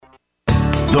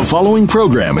The following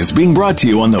program is being brought to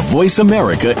you on the Voice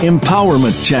America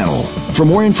Empowerment Channel. For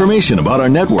more information about our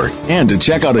network and to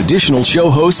check out additional show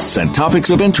hosts and topics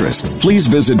of interest, please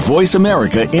visit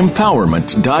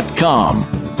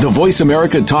voiceamericaempowerment.com. The Voice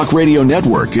America Talk Radio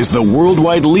Network is the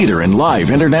worldwide leader in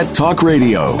live Internet talk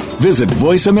radio. Visit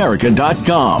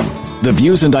voiceamerica.com. The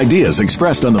views and ideas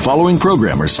expressed on the following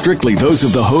program are strictly those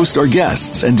of the host or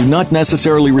guests and do not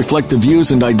necessarily reflect the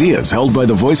views and ideas held by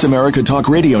the Voice America Talk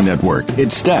Radio Network,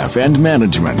 its staff, and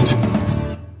management.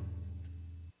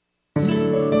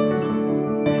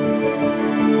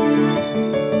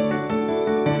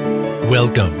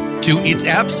 Welcome to It's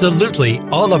Absolutely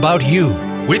All About You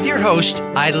with your host,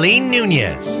 Eileen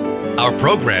Nunez. Our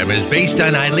program is based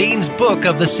on Eileen's book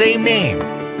of the same name.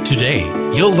 Today,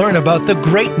 you'll learn about the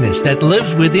greatness that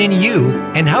lives within you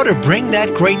and how to bring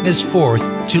that greatness forth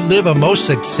to live a most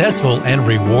successful and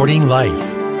rewarding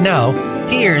life. Now,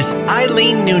 here's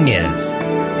Eileen Nunez.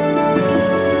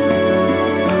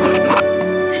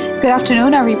 Good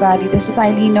afternoon, everybody. This is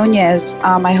Eileen Nunez.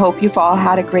 I hope you've all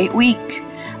had a great week.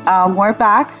 We're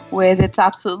back with It's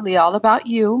Absolutely All About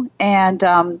You, and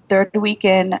third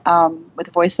weekend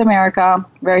with Voice America.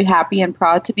 Very happy and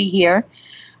proud to be here.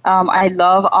 I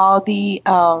love all the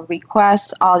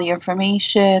requests, all the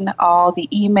information, all the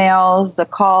emails, the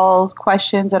calls,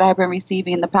 questions that I've been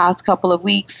receiving in the past couple of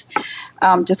weeks.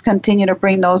 Just continue to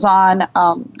bring those on.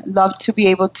 Love to be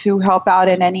able to help out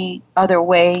in any other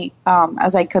way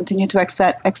as I continue to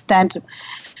extend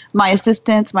my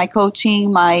assistance, my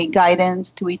coaching, my guidance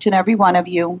to each and every one of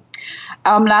you.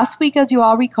 Last week, as you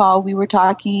all recall, we were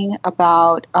talking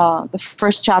about the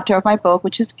first chapter of my book,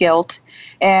 which is guilt.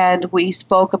 And we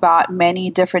spoke about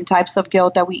many different types of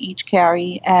guilt that we each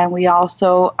carry. And we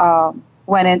also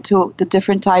went into the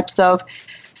different types of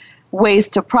ways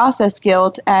to process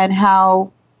guilt and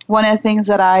how one of the things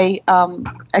that I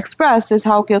express is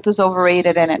how guilt is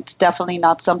overrated. And it's definitely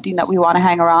not something that we want to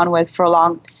hang around with for a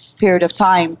long period of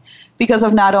time, because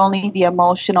of not only the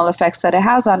emotional effects that it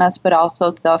has on us, but also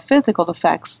the physical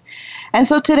effects. And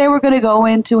so today we're going to go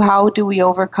into how do we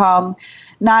overcome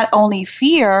not only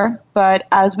fear, but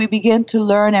as we begin to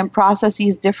learn and process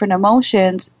these different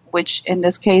emotions, which in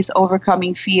this case,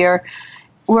 overcoming fear,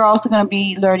 we're also going to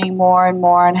be learning more and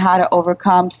more on how to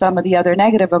overcome some of the other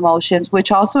negative emotions,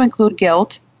 which also include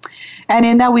guilt. And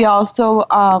in that we also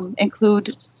include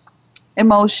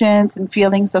emotions and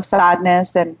feelings of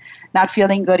sadness and not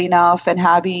feeling good enough and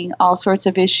having all sorts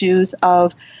of issues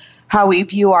of how we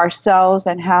view ourselves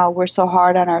and how we're so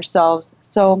hard on ourselves.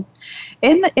 So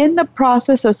in the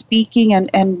process of speaking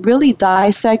and really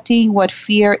dissecting what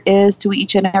fear is to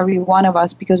each and every one of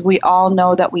us, because we all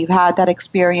know that we've had that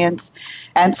experience,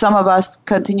 and some of us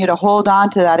continue to hold on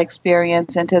to that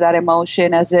experience and to that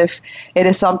emotion as if it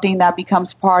is something that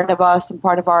becomes part of us and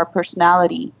part of our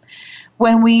personality.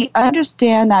 When we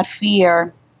understand that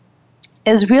fear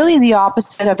is really the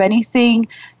opposite of anything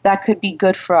that could be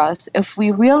good for us, if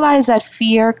we realize that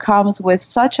fear comes with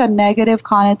such a negative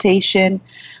connotation,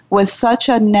 with such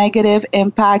a negative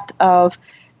impact of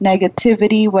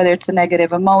negativity, whether it's a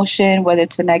negative emotion, whether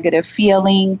it's a negative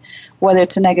feeling, whether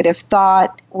it's a negative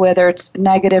thought, whether it's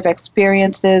negative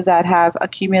experiences that have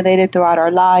accumulated throughout our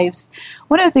lives.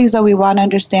 One of the things that we want to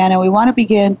understand and we want to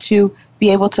begin to be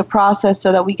able to process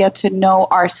so that we get to know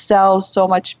ourselves so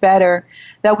much better,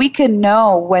 that we can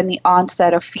know when the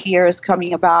onset of fear is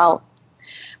coming about.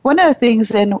 One of the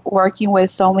things in working with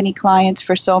so many clients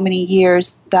for so many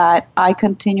years that I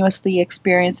continuously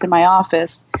experience in my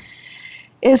office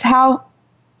is how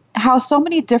so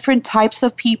many different types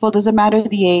of people, doesn't matter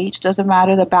the age, doesn't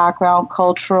matter the background,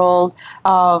 cultural,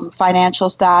 financial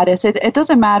status, it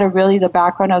doesn't matter really the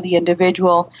background of the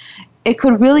individual. It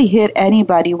could really hit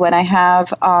anybody when I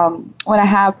have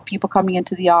people coming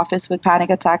into the office with panic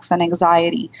attacks and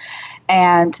anxiety.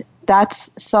 And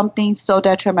that's something so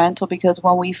detrimental, because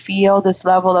when we feel this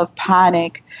level of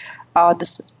panic,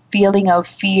 this feeling of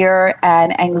fear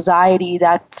and anxiety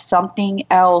that something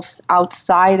else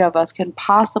outside of us can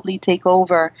possibly take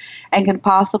over and can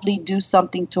possibly do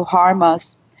something to harm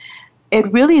us, it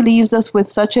really leaves us with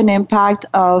such an impact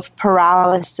of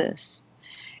paralysis.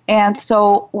 And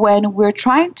so when we're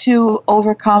trying to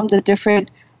overcome the different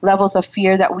levels of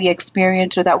fear that we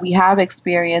experience or that we have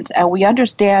experienced, and we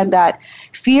understand that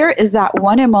fear is that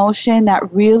one emotion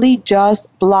that really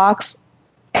just blocks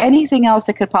anything else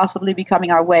that could possibly be coming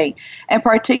our way. And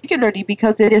particularly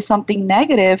because it is something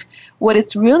negative, what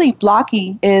it's really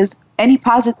blocking is any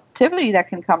positivity that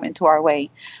can come into our way,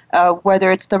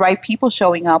 whether it's the right people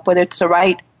showing up, whether it's the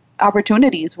right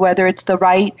opportunities, whether it's the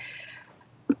right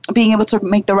being able to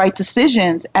make the right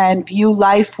decisions and view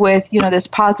life with, this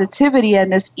positivity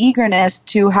and this eagerness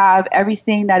to have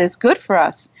everything that is good for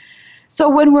us. So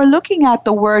when we're looking at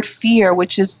the word fear,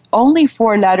 which is only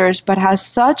 4 letters, but has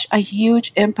such a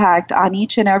huge impact on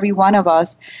each and every one of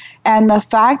us, and the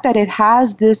fact that it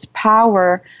has this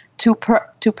power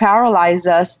to paralyze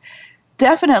us,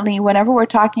 definitely whenever we're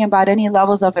talking about any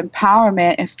levels of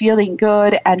empowerment and feeling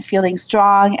good and feeling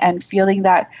strong and feeling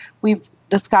that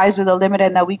the skies are the limit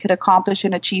and that we could accomplish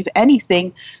and achieve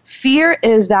anything, fear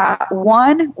is that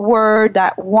one word,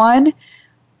 that one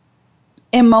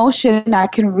emotion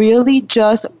that can really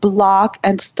just block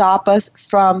and stop us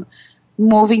from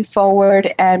moving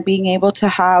forward and being able to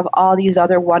have all these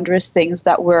other wondrous things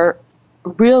that we're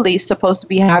really supposed to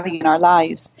be having in our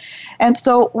lives. And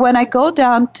so when I go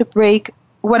into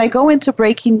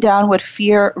breaking down what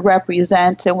fear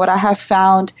represents and what I have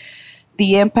found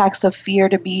the impacts of fear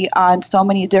to be on so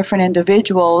many different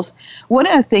individuals, one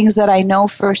of the things that I know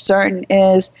for certain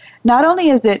is not only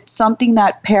is it something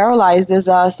that paralyzes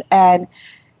us and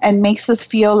makes us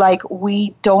feel like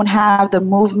we don't have the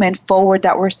movement forward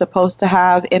that we're supposed to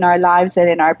have in our lives and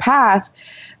in our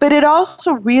path, but it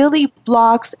also really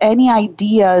blocks any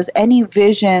ideas, any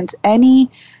visions, any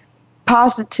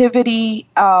positivity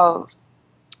of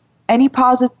any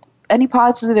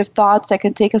positive thoughts that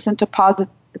can take us into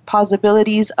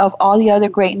possibilities of all the other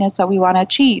greatness that we want to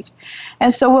achieve.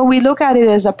 And so when we look at it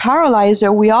as a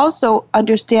paralyzer, we also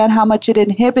understand how much it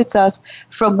inhibits us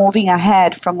from moving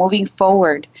ahead, from moving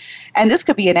forward. And this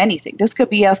could be in anything. This could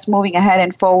be us moving ahead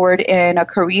and forward in a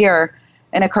career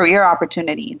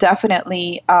opportunity.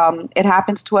 Definitely, it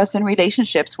happens to us in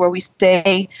relationships where we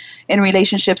stay in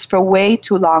relationships for way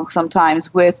too long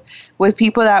sometimes with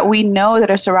people that we know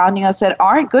that are surrounding us that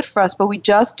aren't good for us, but we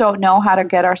just don't know how to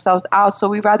get ourselves out. So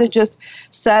we'd rather just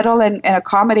settle and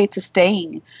accommodate to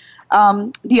staying.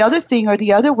 The other thing, or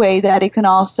the other way that it can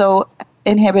also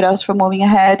inhibit us from moving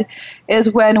ahead,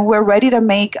 is when we're ready to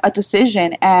make a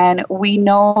decision and we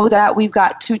know that we've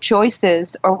got 2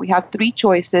 choices or we have 3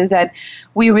 choices, and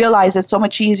we realize it's so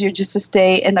much easier just to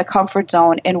stay in the comfort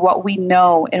zone in what we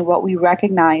know and what we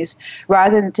recognize,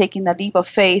 rather than taking the leap of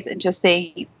faith and just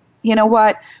saying, you know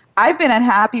what, I've been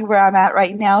unhappy where I'm at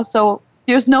right now, so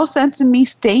there's no sense in me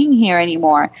staying here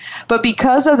anymore. But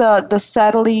because of the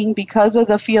settling, because of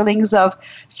the feelings of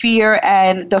fear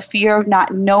and the fear of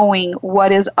not knowing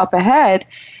what is up ahead,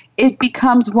 it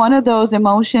becomes one of those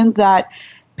emotions that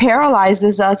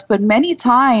paralyzes us. But many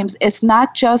times it's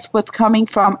not just what's coming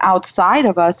from outside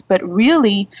of us, but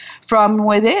really from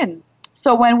within.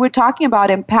 So when we're talking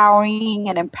about empowering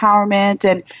and empowerment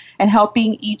and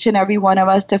helping each and every one of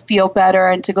us to feel better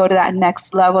and to go to that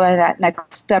next level and that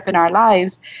next step in our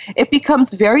lives, it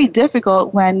becomes very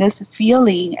difficult when this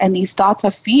feeling and these thoughts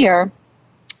of fear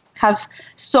have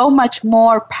so much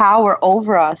more power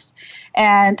over us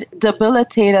and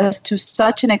debilitate us to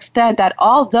such an extent that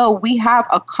although we have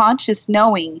a conscious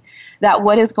knowing that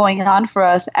what is going on for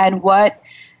us and what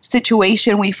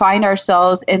situation we find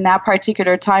ourselves in that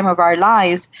particular time of our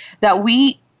lives, that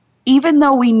we, even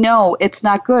though we know it's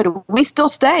not good, we still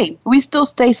stay. We still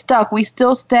stay stuck. We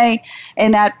still stay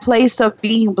in that place of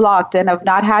being blocked and of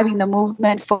not having the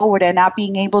movement forward and not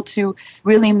being able to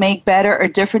really make better or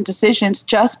different decisions,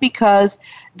 just because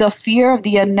the fear of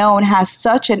the unknown has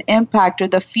such an impact, or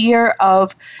the fear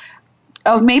of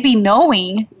maybe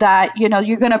knowing that,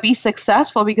 you're going to be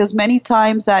successful, because many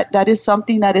times that is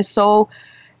something that is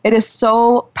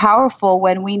so powerful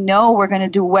when we know we're going to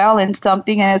do well in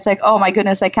something, and it's like, oh my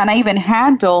goodness, can I even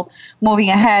handle moving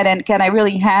ahead, and can I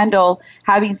really handle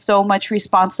having so much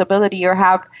responsibility or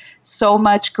have so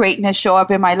much greatness show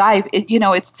up in my life?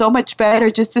 It's so much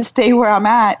better just to stay where I'm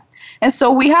at. And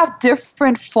so we have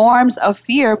different forms of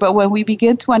fear, but when we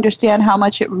begin to understand how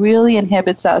much it really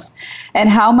inhibits us and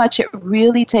how much it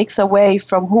really takes away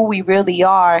from who we really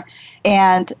are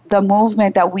and the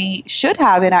movement that we should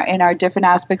have in our different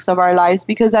aspects of our lives,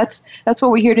 because that's what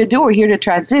we're here to do. We're here to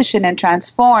transition and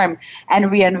transform and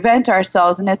reinvent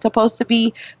ourselves, and it's supposed to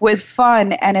be with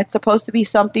fun, and it's supposed to be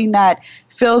something that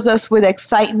fills us with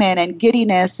excitement and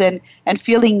giddiness and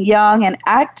feeling young and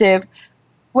active.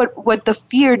 What the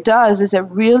fear does is it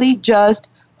really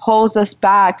just holds us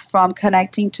back from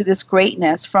connecting to this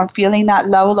greatness, from feeling that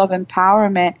level of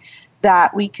empowerment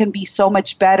that we can be so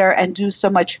much better and do so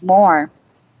much more.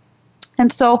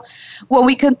 And so when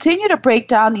we continue to break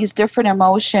down these different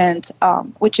emotions,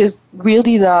 which is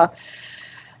really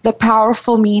the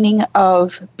powerful meaning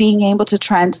of being able to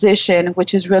transition,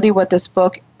 which is really what this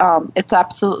book, It's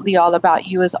Absolutely All About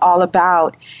You, is all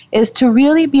about, is to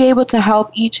really be able to help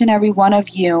each and every one of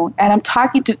you. And I'm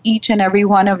talking to each and every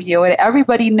one of you, and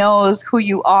everybody knows who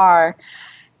you are.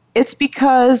 It's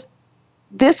because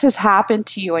this has happened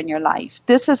to you in your life.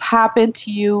 This has happened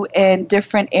to you in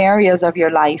different areas of your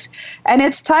life. And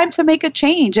it's time to make a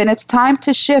change, and it's time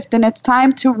to shift, and it's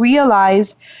time to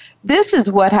realize this is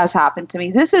what has happened to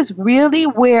me. This is really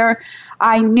where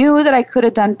I knew that I could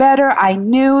have done better. I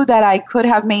knew that I could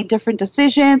have made different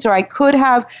decisions, or I could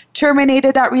have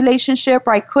terminated that relationship,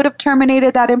 or I could have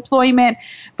terminated that employment,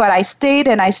 but I stayed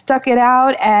and I stuck it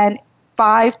out, and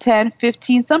 5, 10,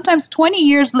 15, sometimes 20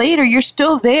 years later, you're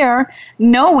still there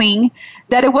knowing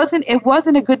that it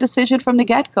wasn't a good decision from the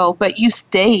get-go, but you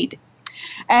stayed.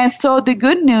 And so the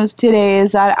good news today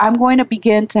is that I'm going to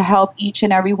begin to help each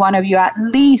and every one of you at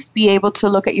least be able to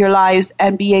look at your lives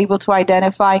and be able to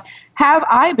identify, have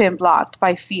I been blocked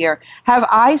by fear? Have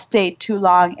I stayed too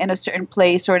long in a certain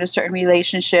place or in a certain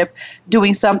relationship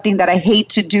doing something that I hate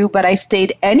to do, but I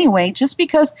stayed anyway just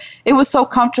because it was so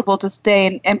comfortable to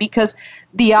stay, and because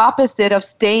the opposite of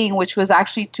staying, which was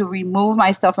actually to remove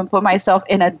myself and put myself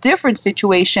in a different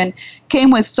situation,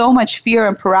 came with so much fear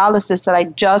and paralysis that I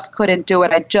just couldn't do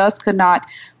it. I just could not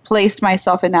place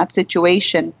myself in that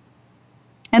situation.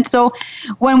 And so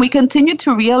when we continue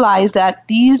to realize that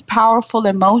these powerful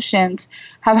emotions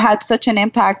have had such an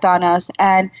impact on us,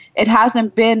 and it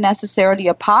hasn't been necessarily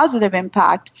a positive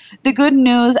impact, the good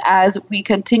news as we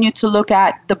continue to look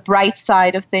at the bright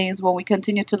side of things, when we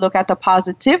continue to look at the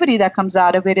positivity that comes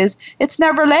out of it, is it's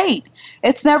never late.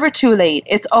 It's never too late.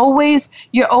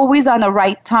 You're always on the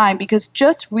right time, because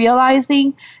just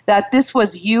realizing that this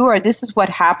was you, or this is what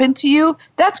happened to you,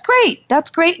 that's great. That's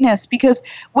greatness, because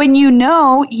when you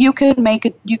know, you can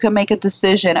make a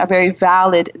decision, a very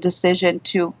valid decision,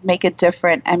 to make it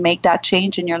different and make that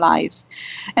change in your lives.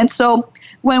 And so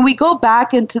when we go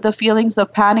back into the feelings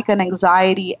of panic and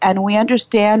anxiety, and we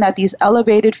understand that these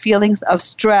elevated feelings of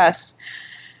stress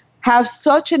have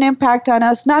such an impact on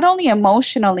us, not only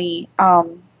emotionally,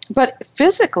 but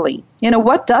physically.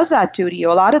 What does that do to you?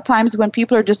 A lot of times when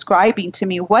people are describing to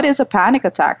me, what is a panic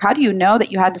attack? How do you know that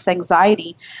you had this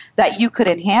anxiety that you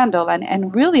couldn't handle?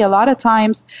 And really, a lot of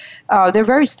times, they're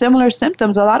very similar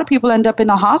symptoms. A lot of people end up in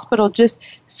the hospital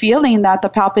just feeling that the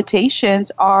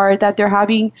palpitations are that they're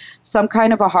having some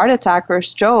kind of a heart attack or a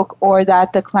stroke, or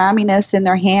that the clamminess in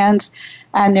their hands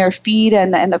and their feet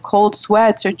and the cold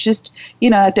sweats are just,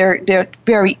 that they're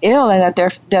very ill, and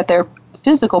that their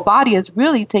physical body is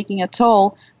really taking a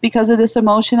toll because of this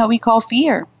emotion that we call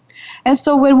fear. And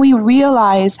so when we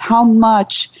realize how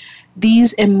much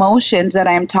these emotions that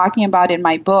I am talking about in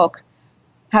my book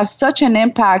have such an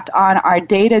impact on our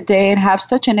day-to-day and have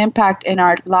such an impact in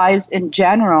our lives in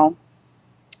general,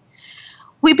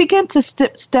 we begin to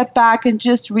step back and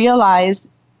just realize,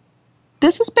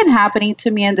 this has been happening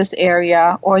to me in this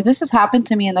area, or this has happened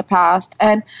to me in the past,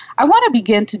 and I want to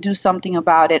begin to do something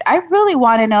about it. I really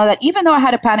want to know that even though I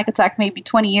had a panic attack maybe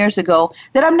 20 years ago,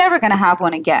 that I'm never going to have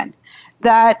one again.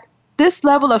 That this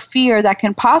level of fear that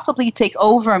can possibly take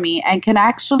over me, and can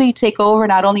actually take over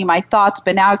not only my thoughts,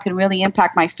 but now it can really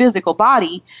impact my physical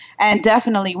body. And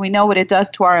definitely we know what it does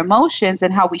to our emotions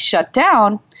and how we shut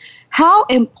down. How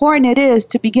important it is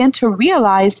to begin to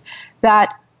realize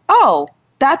that,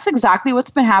 that's exactly what's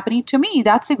been happening to me.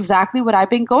 That's exactly what I've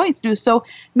been going through. So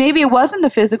maybe it wasn't the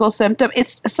physical symptom.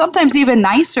 It's sometimes even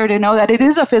nicer to know that it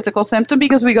is a physical symptom,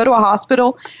 because we go to a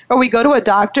hospital or we go to a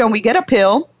doctor and we get a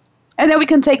pill, and then we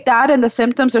can take that and the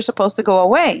symptoms are supposed to go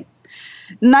away.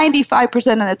 95%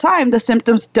 of the time, the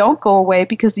symptoms don't go away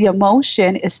because the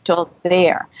emotion is still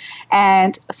there.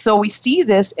 And so we see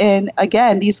this in,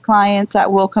 again, these clients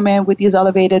that will come in with these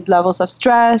elevated levels of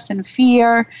stress and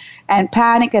fear and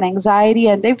panic and anxiety,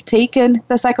 and they've taken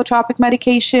the psychotropic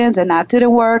medications and that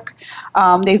didn't work.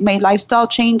 They've made lifestyle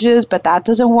changes, but that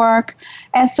doesn't work.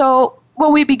 And so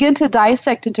when we begin to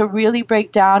dissect and to really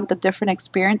break down the different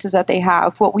experiences that they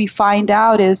have, what we find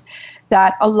out is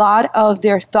that a lot of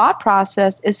their thought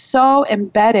process is so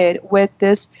embedded with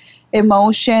this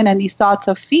emotion and these thoughts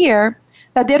of fear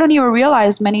that they don't even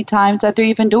realize many times that they're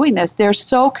even doing this. They're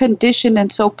so conditioned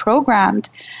and so programmed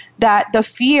that the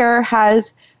fear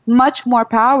has much more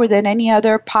power than any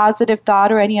other positive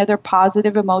thought or any other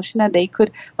positive emotion that they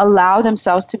could allow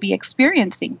themselves to be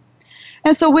experiencing.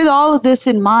 And so with all of this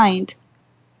in mind,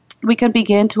 we can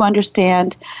begin to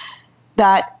understand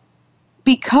that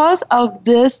because of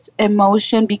this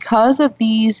emotion, because of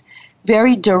these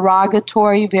very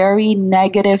derogatory, very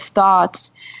negative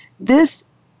thoughts,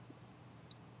 this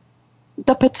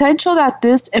the potential that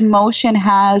this emotion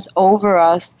has over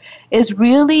us is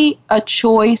really a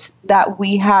choice that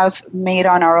we have made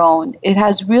on our own. It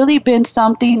has really been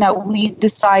something that we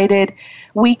decided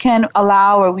we can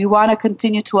allow, or we want to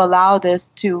continue to allow this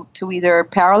to either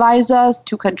paralyze us,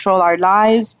 to control our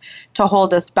lives, to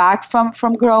hold us back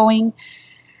from growing.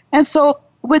 And so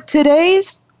with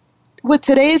today's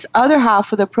other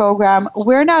half of the program,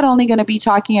 we're not only going to be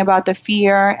talking about the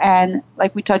fear and,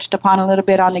 like we touched upon a little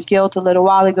bit on the guilt a little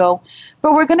while ago,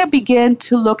 but we're going to begin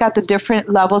to look at the different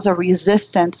levels of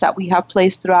resistance that we have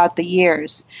placed throughout the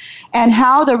years and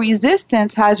how the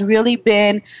resistance has really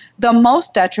been the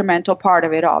most detrimental part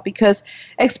of it all. Because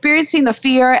experiencing the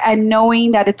fear and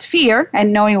knowing that it's fear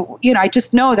and knowing, I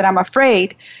just know that I'm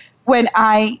afraid, when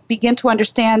I begin to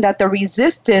understand that the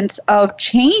resistance of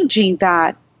changing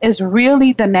that is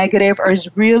really the negative, or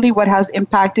is really what has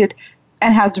impacted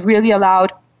and has really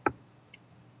allowed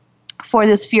for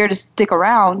this fear to stick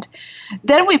around,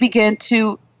 then we begin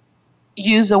to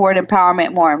use the word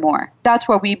empowerment more and more. That's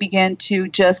where we begin to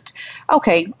just,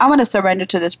 okay, I'm going to surrender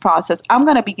to this process. I'm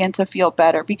going to begin to feel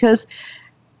better because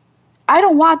I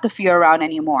don't want the fear around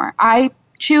anymore. I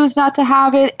choose not to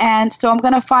have it, and so I'm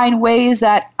going to find ways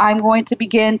that I'm going to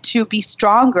begin to be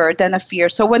stronger than the fear.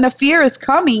 So when the fear is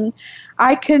coming,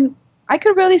 I could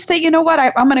really say, you know what,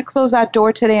 I'm going to close that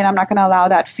door today, and I'm not going to allow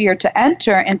that fear to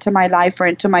enter into my life or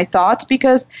into my thoughts,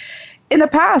 because in the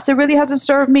past, it really hasn't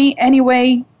served me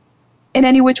anyway, in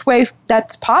any which way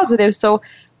that's positive. So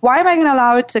why am I going to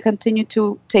allow it to continue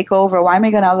to take over? Why am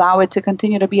I going to allow it to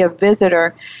continue to be a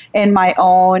visitor in my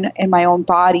own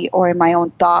body, or in my own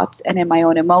thoughts and in my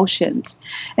own emotions?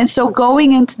 And so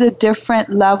going into the different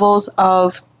levels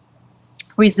of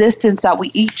resistance that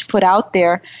we each put out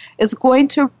there is going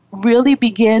to really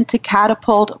begin to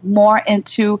catapult more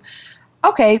into,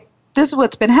 okay, this is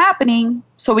what's been happening.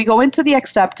 So we go into the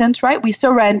acceptance, right? We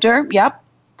surrender. Yep,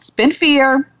 it's been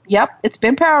fear. Yep, it's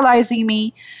been paralyzing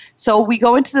me. So we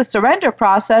go into the surrender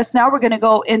process. Now we're going to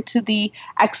go into the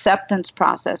acceptance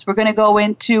process. We're going to go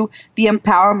into the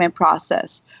empowerment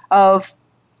process of,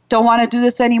 don't want to do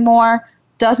this anymore,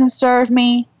 doesn't serve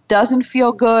me, doesn't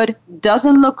feel good,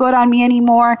 doesn't look good on me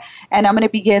anymore, and I'm going to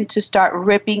begin to start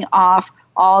ripping off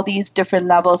all these different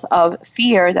levels of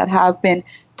fear that have been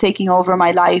taking over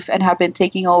my life and have been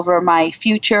taking over my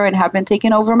future and have been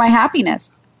taking over my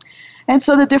happiness. And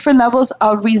so the different levels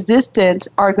of resistance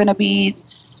are going to be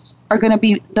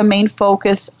the main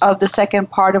focus of the second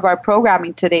part of our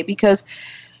programming today, because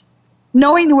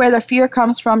knowing where the fear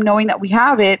comes from, knowing that we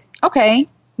have it, okay,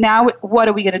 now what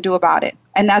are we going to do about it?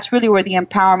 And that's really where the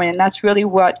empowerment, and that's really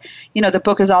what, the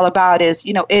book is all about, is,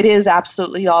 it is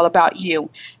absolutely all about you.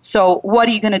 So what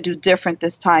are you going to do different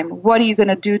this time? What are you going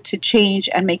to do to change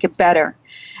and make it better?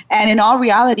 And in all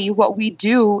reality, what we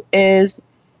do is,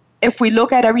 if we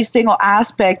look at every single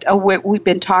aspect of what we've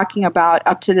been talking about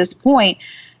up to this point,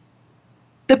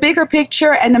 the bigger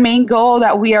picture and the main goal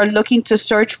that we are looking to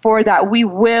search for, that we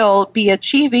will be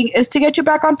achieving, is to get you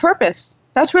back on purpose.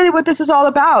 That's really what this is all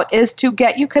about, is to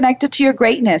get you connected to your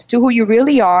greatness, to who you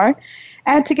really are,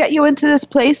 and to get you into this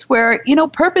place where,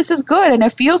 purpose is good, and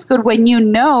it feels good when you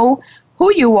know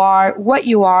who you are, what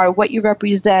you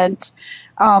represent,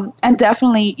 and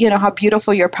definitely, how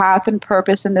beautiful your path and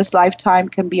purpose in this lifetime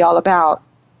can be all about.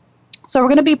 So we're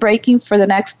going to be breaking for the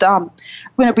next, we're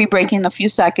going to be breaking in a few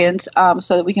seconds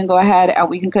so that we can go ahead and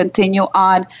we can continue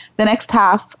on the next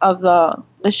half of the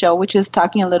show, which is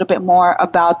talking a little bit more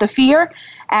about the fear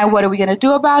and what are we going to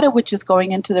do about it, which is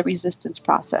going into the resistance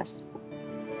process.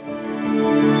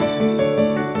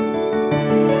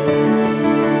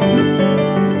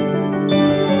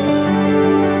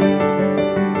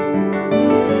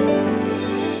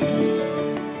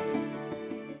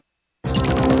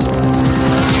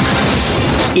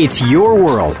 It's your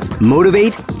world.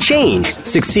 Motivate, change,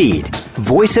 succeed.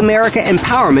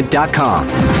 VoiceAmericaEmpowerment.com.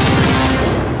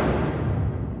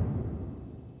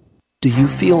 Do you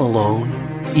feel alone,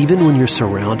 even when you're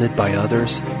surrounded by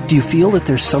others? Do you feel that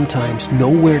there's sometimes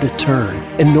nowhere to turn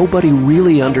and nobody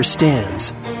really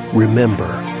understands?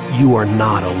 Remember, you are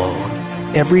not alone.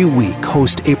 Every week,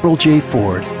 host April J.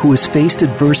 Ford, who has faced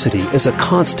adversity as a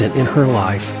constant in her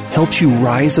life, helps you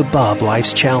rise above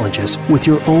life's challenges with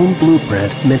your own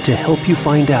blueprint meant to help you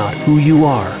find out who you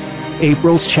are.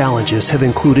 April's challenges have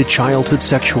included childhood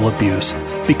sexual abuse,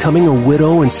 becoming a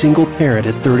widow and single parent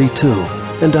at 32,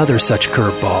 and other such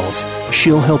curveballs.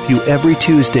 She'll help you every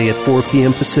Tuesday at 4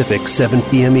 p.m. Pacific, 7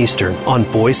 p.m. Eastern on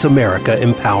Voice America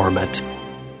Empowerment.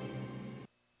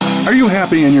 Are you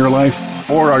happy in your life,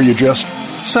 or are you just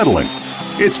settling?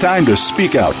 It's time to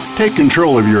speak out, take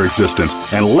control of your existence,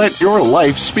 and let your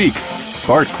life speak.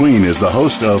 Bart Queen is the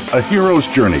host of A Hero's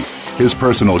Journey. His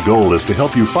personal goal is to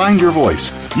help you find your voice,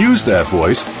 use that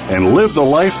voice, and live the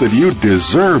life that you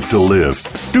deserve to live.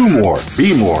 Do more,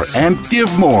 be more, and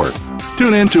give more.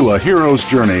 Tune in to A Hero's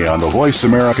Journey on the Voice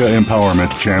America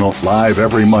Empowerment Channel, live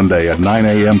every Monday at 9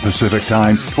 a.m. Pacific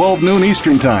Time, 12 noon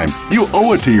Eastern Time. You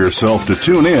owe it to yourself to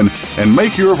tune in and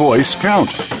make your voice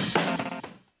count.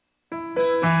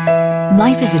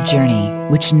 Life is a journey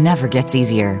which never gets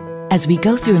easier. As we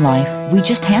go through life, we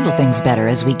just handle things better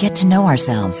as we get to know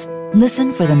ourselves.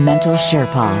 Listen for The Mental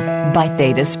Sherpa by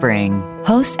Theta Spring.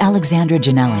 Host Alexandra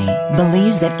Janelli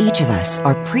believes that each of us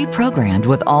are pre-programmed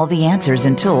with all the answers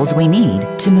and tools we need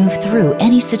to move through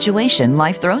any situation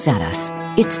life throws at us.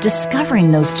 It's discovering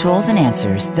those tools and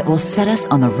answers that will set us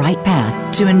on the right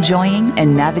path to enjoying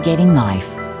and navigating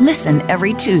life. Listen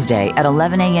every Tuesday at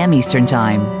 11 a.m. Eastern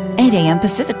Time, 8 a.m.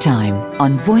 Pacific Time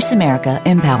on Voice America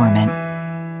Empowerment.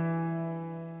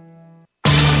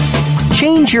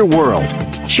 Change your world.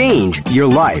 Change your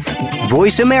life.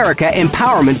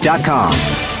 VoiceAmericaEmpowerment.com.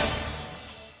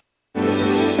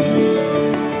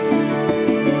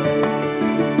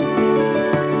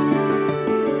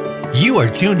 You are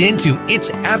tuned into It's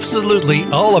Absolutely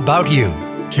All About You.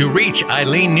 To reach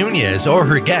Eileen Nunez or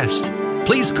her guest,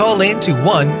 please call in to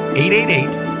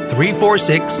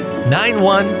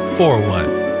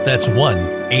 1-888-346-9141. That's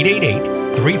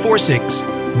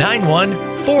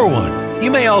 1-888-346-9141. You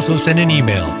may also send an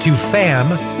email to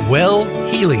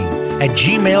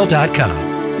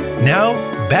famwellhealing@gmail.com. Now,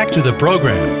 back to the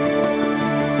program.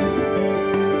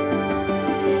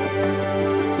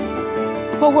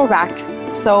 Well, we're back.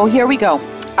 So here we go.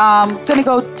 I'm going to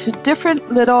go to different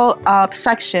little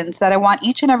sections that I want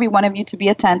each and every one of you to be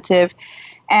attentive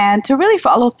and to really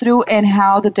follow through in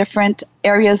how the different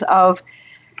areas of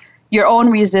your own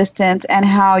resistance and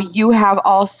how you have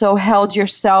also held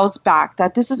yourselves back.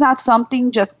 That this is not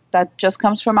something that just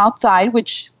comes from outside,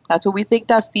 which that's what we think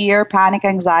that fear, panic,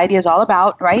 anxiety is all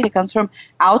about, right? It comes from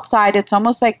outside. It's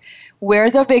almost like we're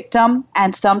the victim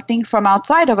and something from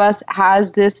outside of us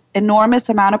has this enormous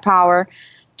amount of power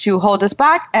to hold us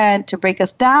back and to break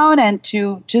us down and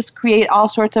to just create all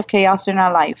sorts of chaos in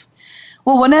our life.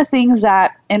 Well, one of the things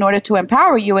that in order to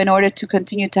empower you, in order to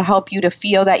continue to help you to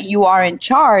feel that you are in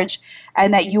charge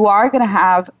and that you are going to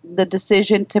have the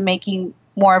decision to making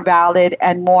more valid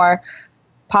and more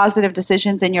positive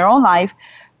decisions in your own life,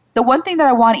 the one thing that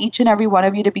I want each and every one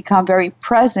of you to become very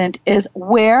present is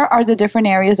where are the different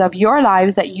areas of your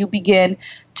lives that you begin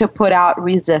to put out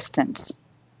resistance.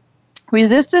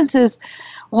 Resistance is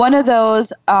one of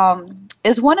those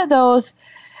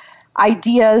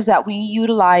ideas that we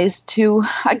utilize to,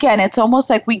 again, it's almost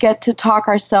like we get to talk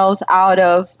ourselves out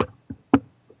of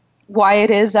why it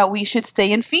is that we should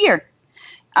stay in fear.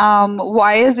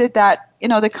 Why is it that,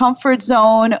 the comfort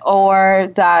zone or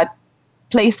that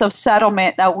place of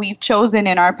settlement that we've chosen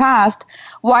in our past,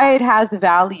 why it has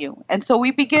value. And so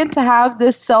we begin to have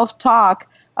this self-talk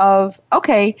of,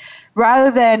 okay, rather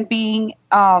than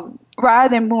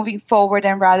moving forward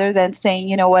and rather than saying,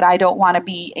 you know what, I don't want to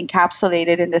be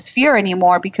encapsulated in this fear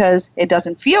anymore because it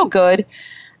doesn't feel good.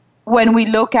 When we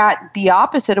look at the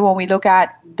opposite, when we look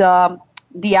at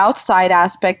the outside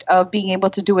aspect of being able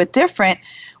to do it different,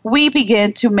 we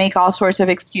begin to make all sorts of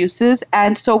excuses.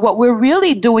 And so what we're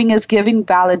really doing is giving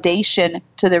validation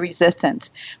to the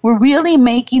resistance. We're really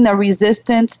making the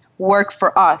resistance work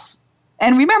for us.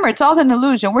 And remember, it's all an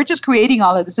illusion. We're just creating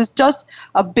all of this. It's just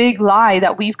a big lie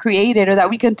that we've created or that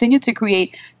we continue to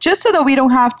create just so that we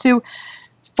don't have to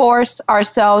force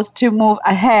ourselves to move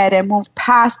ahead and move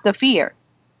past the fear.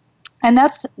 And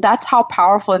that's how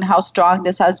powerful and how strong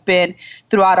this has been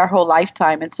throughout our whole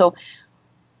lifetime. And so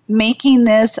making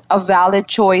this a valid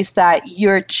choice that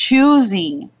you're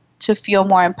choosing to feel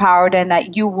more empowered and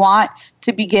that you want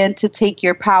to begin to take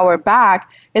your power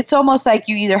back, it's almost like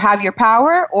you either have your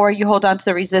power or you hold on to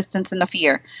the resistance and the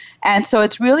fear. And so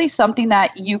it's really something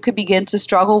that you could begin to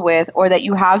struggle with or that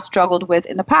you have struggled with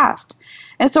in the past.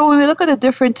 And so when we look at the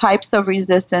different types of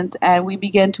resistance and we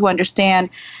begin to understand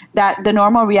that the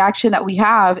normal reaction that we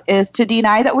have is to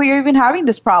deny that we're even having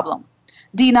this problem.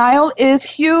 Denial is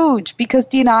huge because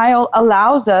denial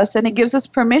allows us and it gives us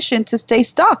permission to stay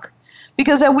stuck.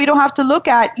 Because then we don't have to look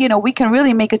at, we can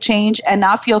really make a change and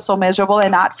not feel so miserable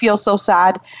and not feel so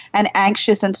sad and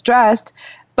anxious and stressed.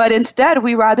 But instead,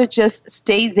 we rather just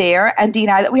stay there and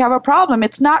deny that we have a problem.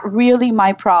 It's not really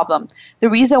my problem. The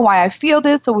reason why I feel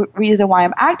this, the reason why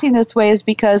I'm acting this way is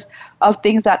because of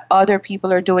things that other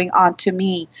people are doing onto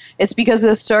me. It's because of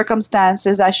the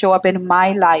circumstances that show up in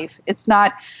my life. It's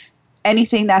not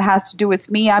anything that has to do with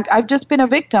me. I've just been a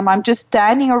victim. I'm just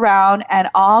standing around, and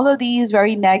all of these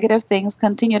very negative things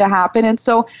continue to happen. And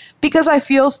so because I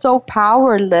feel so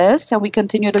powerless, and we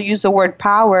continue to use the word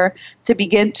power to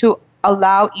begin to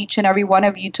allow each and every one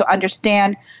of you to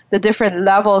understand the different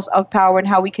levels of power and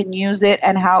how we can use it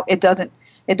and how it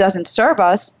doesn't serve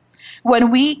us.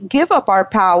 When we give up our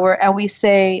power and we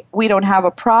say we don't have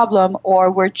a problem,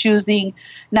 or we're choosing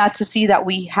not to see that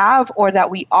we have or that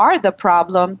we are the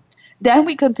problem, then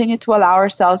we continue to allow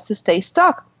ourselves to stay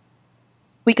stuck.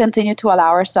 We continue to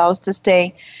allow ourselves to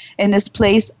stay in this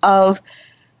place of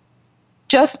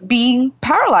just being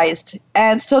paralyzed.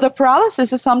 And so the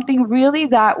paralysis is something really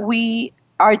that we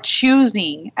are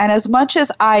choosing. And as much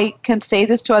as I can say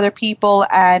this to other people,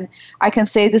 and I can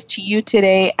say this to you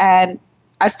today, and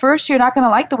at first you're not going to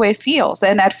like the way it feels.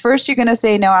 And at first you're going to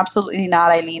say, no, absolutely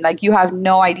not, Eileen. Like, you have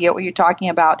no idea what you're talking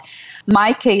about.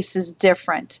 My case is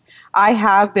different. I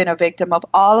have been a victim of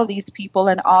all of these people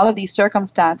and all of these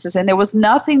circumstances, and there was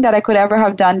nothing that I could ever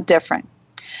have done different.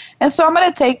 And so I'm going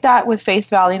to take that with face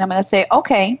value, and I'm going to say,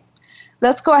 okay,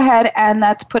 let's go ahead and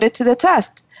let's put it to the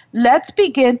test. Let's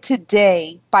begin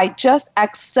today by just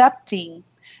accepting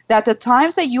that the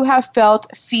times that you have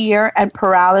felt fear and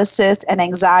paralysis and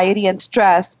anxiety and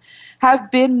stress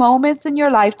have been moments in your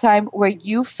lifetime where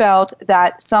you felt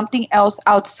that something else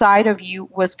outside of you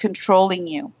was controlling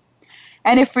you.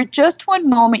 And if for just one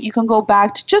moment you can go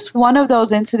back to just one of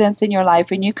those incidents in your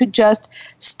life, and you could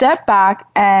just step back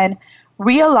and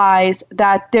realize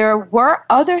that there were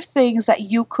other things that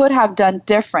you could have done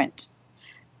different,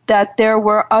 that there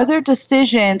were other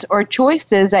decisions or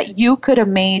choices that you could have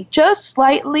made just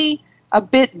slightly a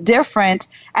bit different,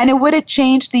 and it would have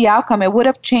changed the outcome. It would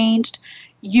have changed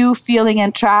you feeling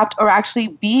entrapped, or actually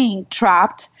being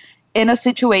trapped in a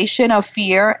situation of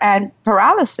fear and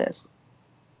paralysis.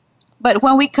 But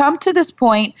when we come to this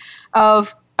point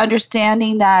of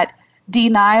understanding that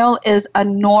denial is a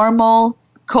normal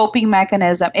coping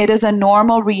mechanism, it is a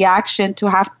normal reaction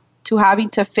to having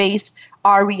to face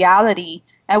our reality.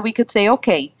 And we could say,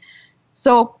 okay,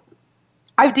 so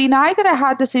I've denied that I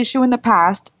had this issue in the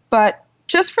past, but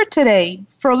just for today,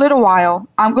 for a little while,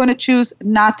 I'm going to choose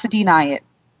not to deny it.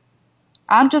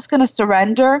 I'm just going to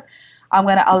surrender. I'm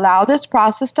going to allow this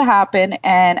process to happen,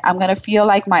 and I'm going to feel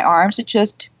like my arms are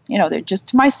just, they're just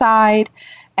to my side,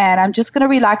 and I'm just going to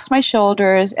relax my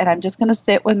shoulders, and I'm just going to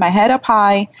sit with my head up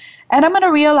high, and I'm going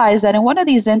to realize that in one of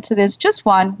these incidents, just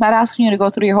one, not asking you to go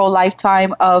through your whole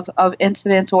lifetime of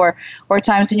incidents or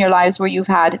times in your lives where you've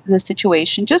had this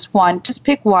situation, just one, just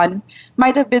pick one.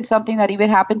 Might have been something that even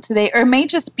happened today, or it may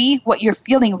just be what you're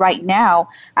feeling right now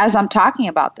as I'm talking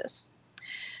about this.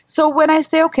 So when I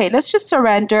say, okay, let's just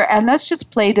surrender and let's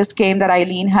just play this game that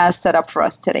Eileen has set up for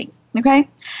us today, okay?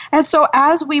 And so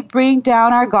as we bring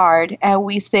down our guard and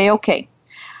we say, okay,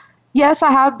 yes,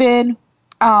 I have been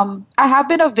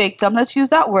a victim. Let's use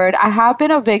that word. I have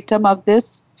been a victim of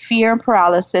this fear and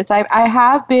paralysis. I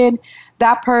have been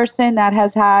that person that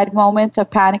has had moments of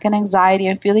panic and anxiety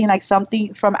and feeling like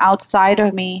something from outside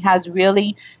of me has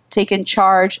really taken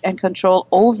charge and control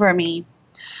over me.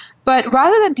 But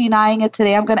rather than denying it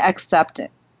today, I'm going to accept it.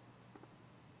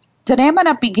 Today, I'm going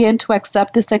to begin to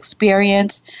accept this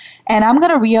experience, and I'm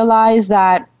going to realize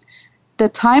that the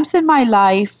times in my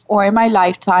life or in my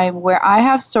lifetime where I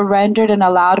have surrendered and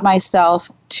allowed myself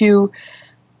to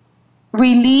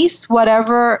release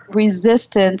whatever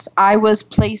resistance I was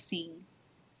placing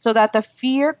so that the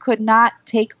fear could not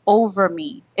take over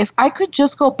me. If I could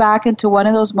just go back into one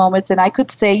of those moments and I could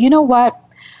say, you know what?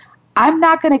 I'm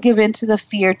not going to give in to the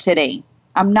fear today.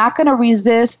 I'm not going to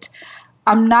resist.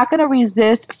 I'm not going to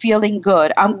resist feeling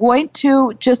good. I'm going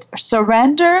to just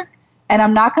surrender, and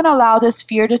I'm not going to allow this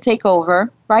fear to take over,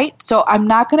 right? So I'm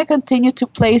not going to continue to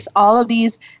place all of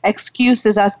these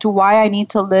excuses as to why I need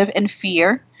to live in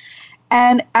fear.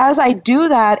 And as I do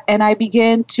that and I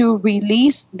begin to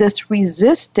release this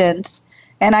resistance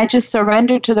and I just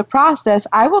surrender to the process,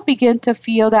 I will begin to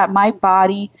feel that my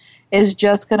body is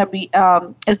just going to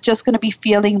be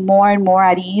feeling more and more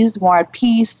at ease, more at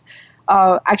peace.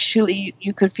 Actually,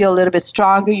 you could feel a little bit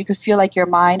stronger. You could feel like your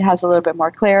mind has a little bit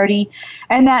more clarity.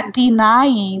 And that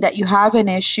denying that you have an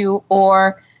issue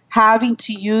or having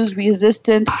to use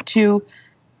resistance to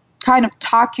kind of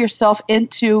talk yourself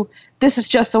into, this is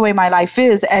just the way my life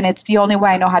is, and it's the only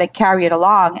way I know how to carry it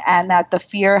along, and that the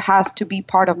fear has to be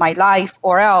part of my life,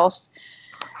 or else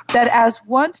that as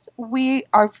we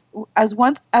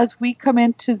come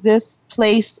into this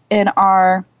place in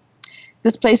our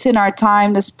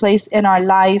time, this place in our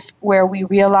life where we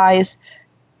realize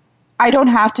I don't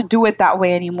have to do it that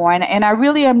way anymore, and I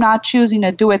really am not choosing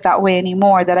to do it that way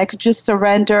anymore, that I could just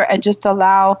surrender and just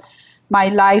allow my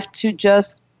life to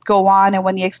just go on. And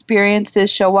when the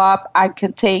experiences show up, I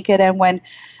can take it. And when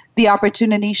the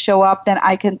opportunities show up, then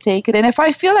I can take it. And if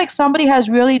I feel like somebody has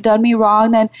really done me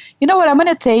wrong, then you know what, I'm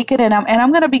going to take it, and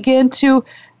I'm going to begin to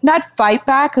not fight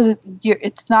back, because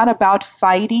it's not about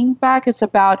fighting back. It's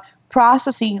about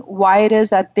processing why it is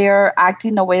that they're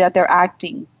acting the way that they're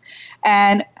acting,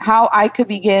 and how I could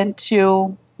begin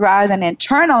to, rather than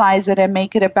internalize it and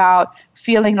make it about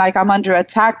feeling like I'm under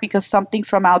attack because something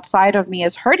from outside of me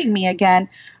is hurting me again,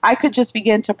 I could just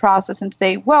begin to process and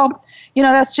say, well,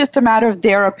 that's just a matter of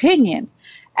their opinion.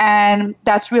 And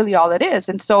that's really all it is.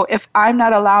 And so if I'm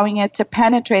not allowing it to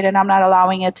penetrate and I'm not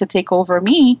allowing it to take over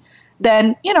me,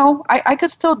 then, I could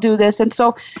still do this. And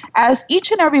so as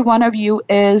each and every one of you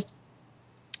is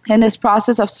in this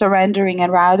process of surrendering,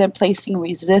 and rather than placing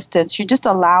resistance, you're just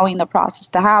allowing the process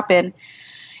to happen,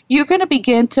 you're going to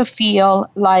begin to feel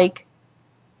like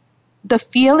the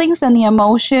feelings and the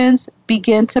emotions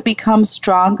begin to become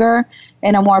stronger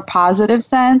in a more positive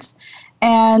sense,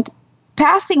 and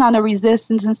passing on the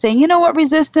resistance and saying, you know what,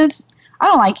 resistance, I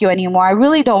don't like you anymore. I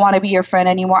really don't want to be your friend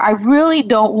anymore. I really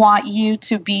don't want you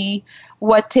to be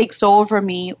what takes over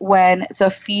me when the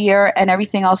fear and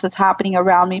everything else is happening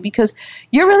around me, because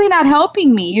you're really not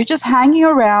helping me. You're just hanging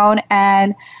around,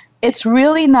 and it's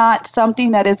really not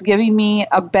something that is giving me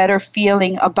a better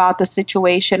feeling about the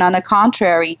situation. On the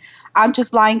contrary, I'm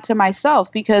just lying to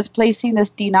myself, because placing this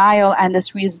denial and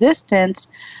this resistance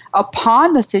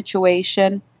upon the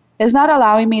situation is not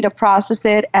allowing me to process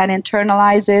it and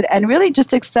internalize it and really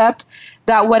just accept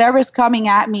that whatever's coming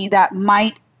at me that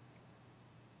might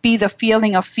be the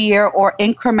feeling of fear or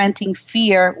incrementing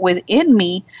fear within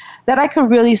me, that I could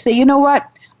really say, you know what,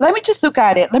 let me just look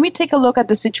at it. Let me take a look at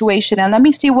the situation, and let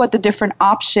me see what the different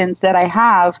options that I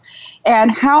have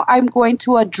and how I'm going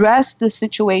to address the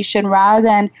situation, rather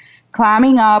than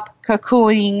climbing up,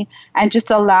 cocooning, and just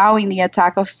allowing the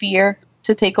attack of fear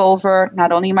to take over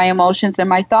not only my emotions and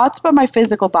my thoughts, but my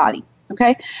physical body.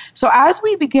 Okay? So as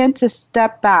we begin to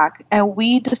step back and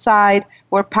we decide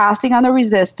we're passing on the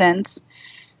resistance,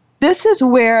 this is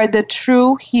where the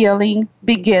true healing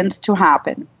begins to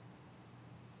happen.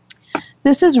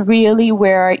 This is really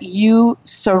where you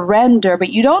surrender,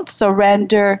 but you don't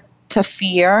surrender to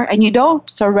fear, and you don't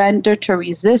surrender to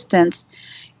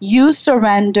resistance. You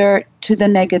surrender to the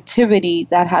negativity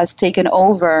that has taken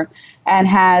over and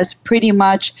has pretty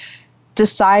much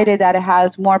decided that it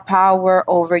has more power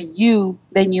over you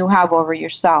than you have over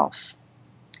yourself.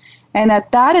 And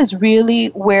that is really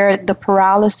where the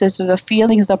paralysis, or the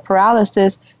feelings of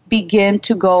paralysis, begin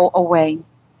to go away.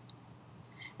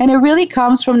 And it really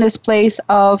comes from this place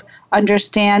of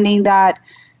understanding that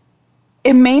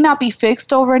it may not be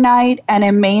fixed overnight, and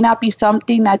it may not be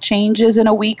something that changes in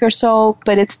a week or so,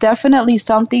 but it's definitely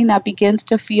something that begins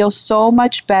to feel so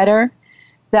much better,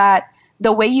 that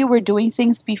the way you were doing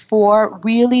things before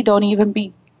really don't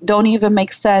even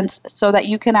make sense, so that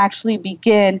you can actually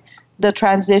begin the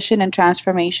transition and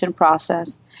transformation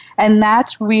process. And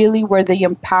that's really where the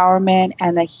empowerment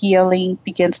and the healing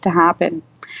begins to happen.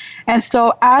 And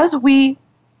so as we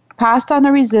passed on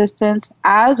the resistance,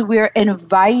 as we're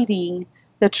inviting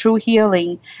the true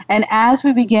healing, and as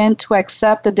we begin to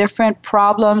accept the different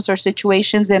problems or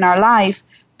situations in our life,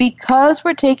 because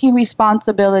we're taking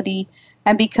responsibility,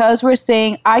 and because we're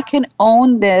saying, I can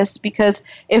own this,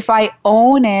 because if I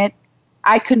own it,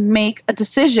 I could make a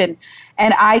decision,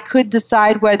 and I could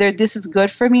decide whether this is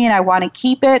good for me and I want to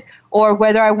keep it, or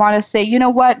whether I want to say, you know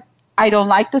what, I don't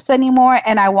like this anymore,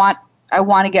 and I want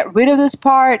to get rid of this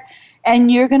part.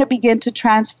 And you're going to begin to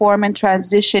transform and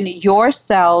transition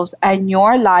yourselves and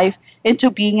your life into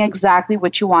being exactly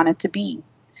what you want it to be.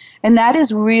 And that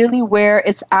is really where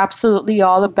it's absolutely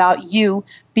all about you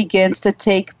begins to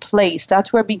take place.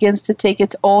 That's where it begins to take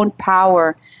its own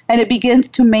power. And it begins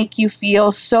to make you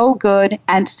feel so good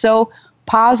and so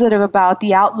positive about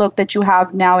the outlook that you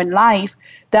have now in life,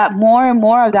 that more and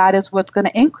more of that is what's going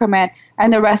to increment,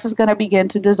 and the rest is going to begin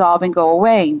to dissolve and go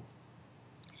away.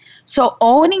 So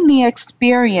owning the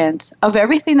experience of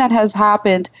everything that has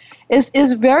happened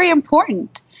is very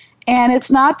important. And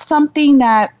it's not something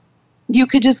that you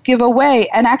could just give away.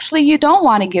 And actually you don't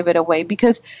want to give it away,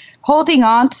 because holding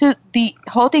on to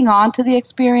the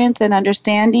experience and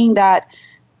understanding that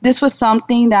this was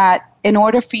something that, in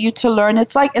order for you to learn,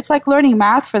 it's like learning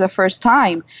math for the first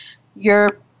time.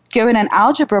 You're given an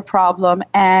algebra problem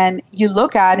and you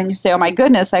look at it and you say, oh my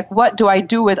goodness, like what do I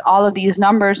do with all of these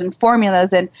numbers and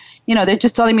formulas? And, they're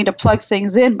just telling me to plug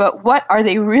things in, but what are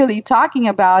they really talking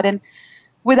about? And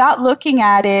without looking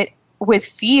at it with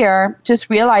fear, just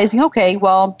realizing, okay,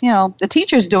 well, the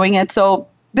teacher's doing it, so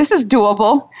this is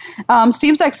doable.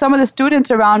 Seems like some of the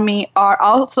students around me are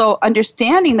also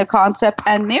understanding the concept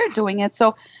and they're doing it.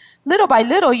 So little by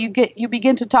little, you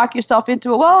begin to talk yourself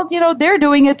into it. Well, they're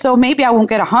doing it, so maybe I won't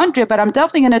get 100, but I'm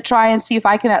definitely going to try and see if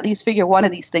I can at least figure one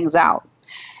of these things out.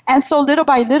 And so little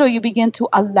by little, you begin to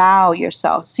allow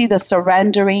yourself. See the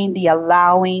surrendering, the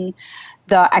allowing,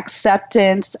 the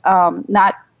acceptance,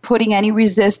 not putting any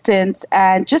resistance,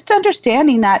 and just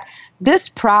understanding that this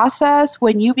process,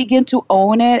 when you begin to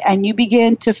own it and you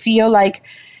begin to feel like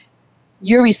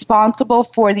you're responsible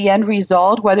for the end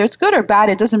result, whether it's good or bad,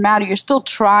 it doesn't matter. You're still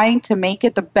trying to make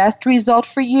it the best result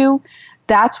for you.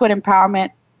 That's what empowerment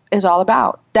is all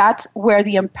about. That's where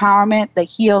the empowerment, the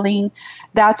healing,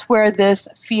 that's where this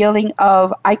feeling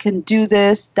of I can do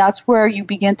this, that's where you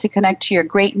begin to connect to your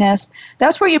greatness.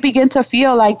 That's where you begin to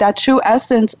feel like that true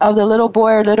essence of the little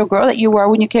boy or little girl that you were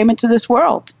when you came into this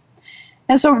world.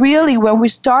 And so really, when we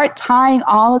start tying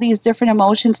all of these different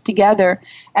emotions together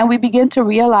and we begin to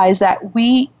realize that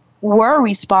we were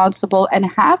responsible and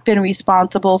have been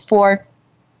responsible for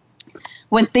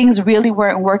when things really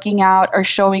weren't working out or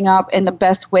showing up in the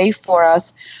best way for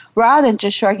us, rather than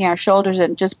just shrugging our shoulders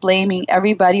and just blaming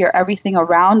everybody or everything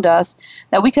around us,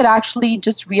 that we could actually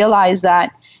just realize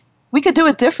that we could do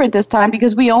it different this time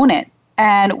because we own it.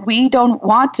 And we don't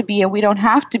want to be and we don't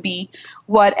have to be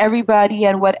what everybody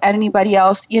and what anybody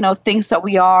else, thinks that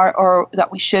we are or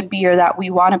that we should be or that we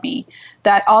want to be.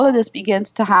 That all of this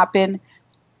begins to happen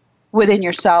within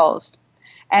yourselves.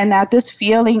 And that this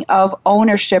feeling of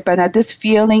ownership and that this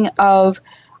feeling of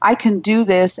I can do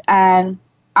this and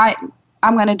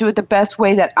I'm going to do it the best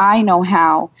way that I know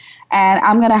how, and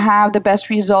I'm going to have the best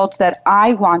results that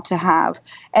I want to have.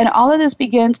 And all of this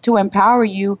begins to empower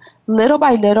you. Little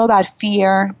by little, that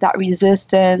fear, that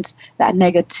resistance, that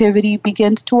negativity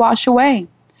begins to wash away.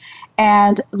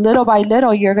 And little by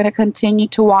little, you're going to continue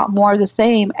to want more of the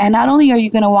same. And not only are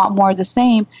you going to want more of the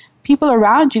same, people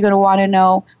around you are going to want to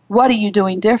know, what are you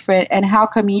doing different and how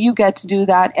come you get to do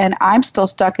that and I'm still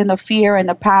stuck in the fear and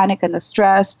the panic and the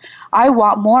stress? I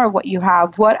want more of what you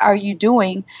have. What are you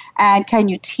doing? And can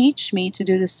you teach me to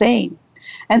do the same?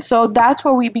 And so that's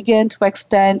where we begin to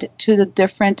extend to the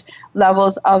different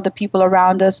levels of the people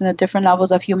around us and the different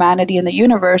levels of humanity in the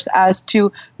universe as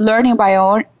to learning by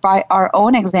our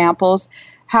own examples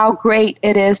how great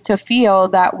it is to feel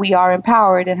that we are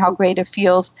empowered and how great it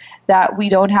feels that we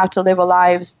don't have to live a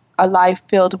life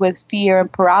filled with fear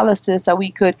and paralysis, that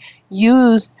we could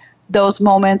use those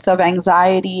moments of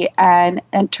anxiety and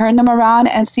turn them around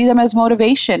and see them as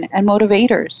motivation and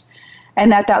motivators.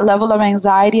 And that level of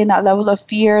anxiety and that level of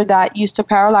fear that used to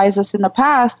paralyze us in the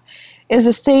past is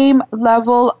the same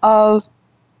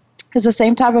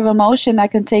type of emotion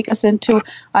that can take us into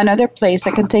another place,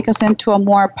 that can take us into a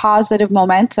more positive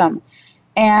momentum.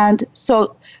 And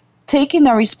so taking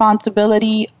the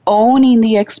responsibility, owning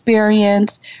the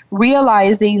experience,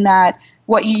 realizing that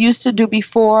what you used to do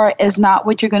before is not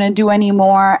what you're going to do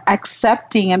anymore,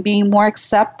 accepting and being more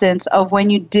acceptance of when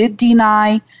you did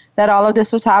deny that all of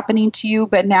this was happening to you,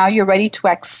 but now you're ready to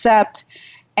accept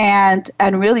and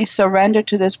really surrender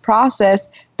to this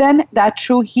process, then that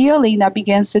true healing that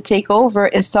begins to take over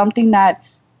is something that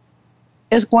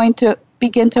is going to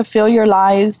begin to fill your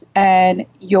lives and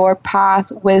your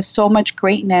path with so much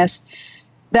greatness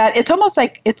that it's almost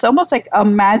like a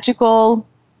magical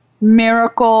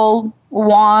miracle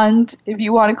wand, if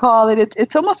you want to call it.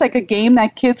 It's almost like a game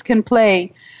that kids can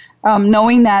play,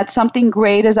 knowing that something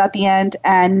great is at the end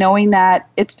and knowing that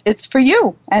it's for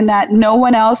you and that no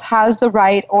one else has the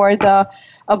right or the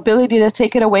ability to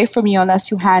take it away from you unless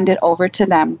you hand it over to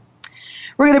them.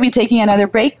 We're going to be taking another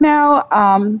break now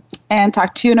and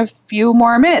talk to you in a few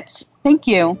more minutes. Thank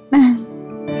you.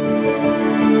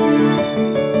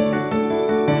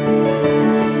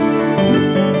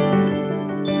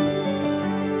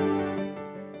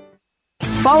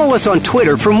 Follow us on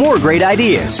Twitter for more great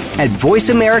ideas at Voice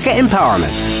America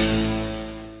Empowerment.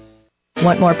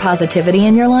 Want more positivity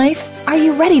in your life? Are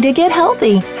you ready to get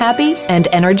healthy, happy, and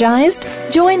energized?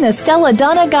 Join the Stella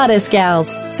Donna Goddess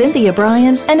Gals, Cynthia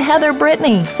Bryan and Heather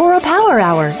Brittany, for a power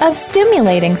hour of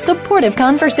stimulating, supportive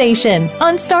conversation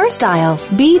on Star Style.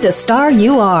 Be the star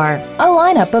you are. A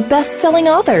lineup of best-selling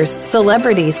authors,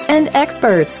 celebrities, and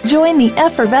experts join the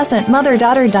effervescent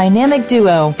mother-daughter dynamic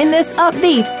duo in this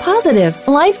upbeat, positive,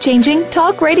 life-changing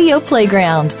talk radio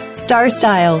playground. Star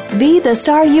Style. Be the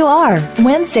star you are.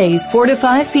 Wednesdays, 4 to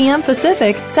 5 p.m.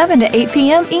 Pacific, 7 to 8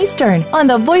 p.m. Eastern on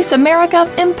the Voice America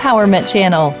Empowerment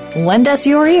Channel. Lend us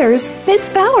your ears. It's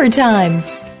power time.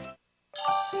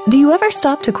 Do you ever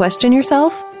stop to question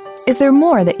yourself? Is there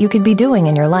more that you could be doing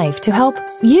in your life to help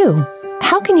you?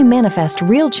 How can you manifest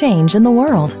real change in the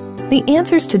world? The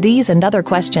answers to these and other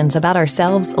questions about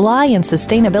ourselves lie in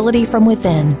sustainability from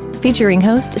within. Featuring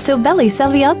host Silvelli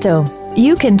Salviato.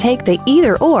 You can take the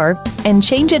either or and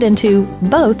change it into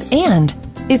both and.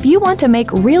 If you want to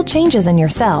make real changes in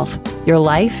yourself, your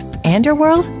life, and your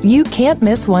world, you can't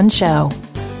miss one show.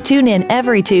 Tune in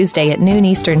every Tuesday at noon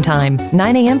Eastern Time,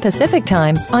 9 a.m. Pacific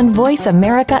Time on Voice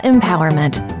America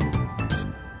Empowerment.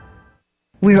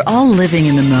 We're all living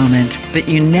in the moment, but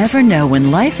you never know when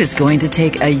life is going to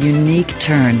take a unique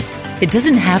turn. It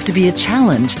doesn't have to be a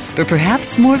challenge, but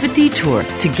perhaps more of a detour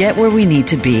to get where we need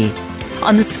to be.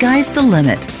 On The Sky's the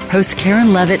Limit, host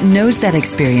Karen Levitt knows that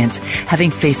experience, having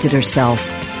faced it herself.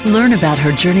 Learn about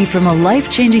her journey from a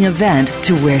life-changing event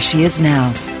to where she is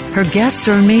now. Her guests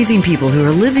are amazing people who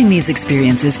are living these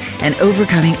experiences and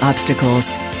overcoming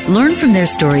obstacles. Learn from their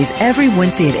stories every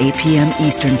Wednesday at 8 p.m.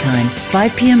 Eastern Time,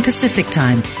 5 p.m. Pacific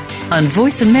Time on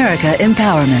Voice America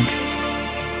Empowerment.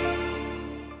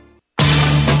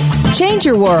 Change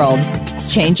your world.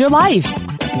 Change your life.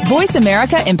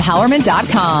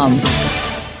 VoiceAmericaEmpowerment.com.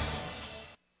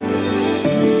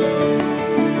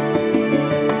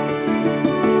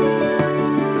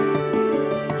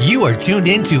 You are tuned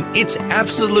into It's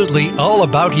Absolutely All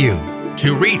About You.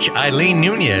 To reach Eileen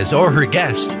Nunez or her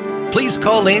guest, please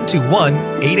call in to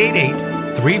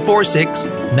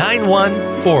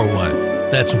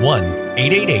 1-888-346-9141. That's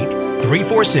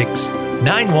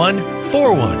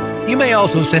 1-888-346-9141. You may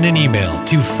also send an email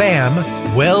to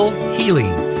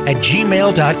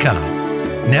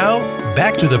famwellhealing@gmail.com. Now,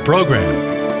 back to the program.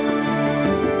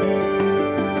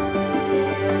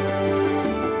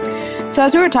 So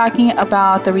as we were talking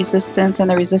about the resistance and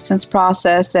the resistance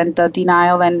process and the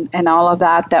denial and all of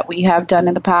that we have done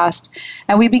in the past,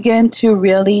 and we begin to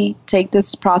really take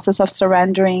this process of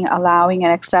surrendering, allowing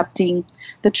and accepting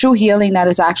the true healing that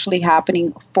is actually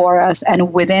happening for us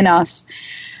and within us.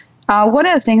 One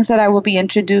of the things that I will be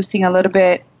introducing a little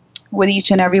bit with each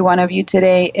and every one of you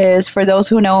today is, for those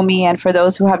who know me and for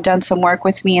those who have done some work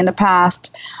with me in the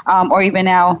past or even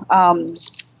now,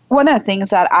 one of the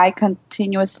things that I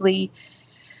continuously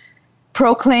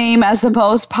proclaim as the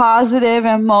most positive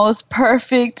and most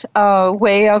perfect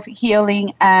way of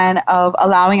healing and of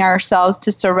allowing ourselves to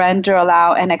surrender,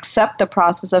 allow, and accept the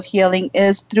process of healing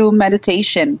is through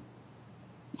meditation.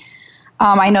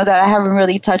 I know that I haven't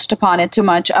really touched upon it too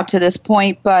much up to this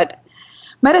point, but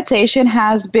meditation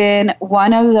has been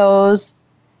one of those,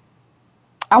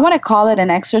 I want to call it an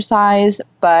exercise,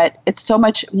 but it's so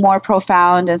much more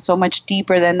profound and so much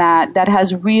deeper than that, that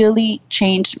has really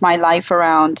changed my life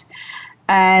around.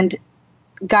 And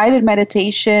guided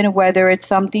meditation, whether it's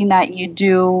something that you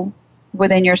do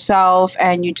within yourself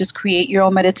and you just create your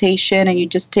own meditation and you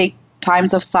just take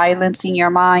times of silence in your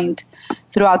mind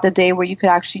throughout the day where you could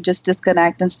actually just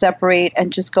disconnect and separate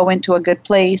and just go into a good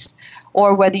place,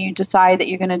 or whether you decide that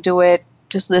you're going to do it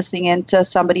just listening into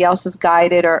somebody else's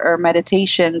guided or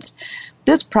meditations.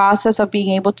 This process of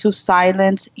being able to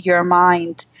silence your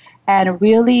mind and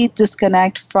really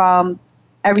disconnect from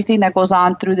everything that goes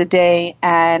on through the day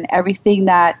and everything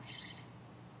that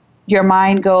your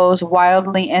mind goes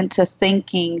wildly into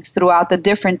thinking throughout the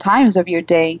different times of your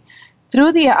day,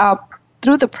 through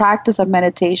the practice of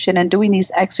meditation and doing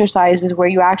these exercises where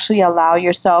you actually allow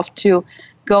yourself to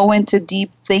go into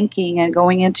deep thinking and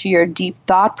going into your deep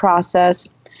thought process,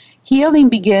 healing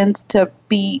begins to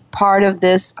be part of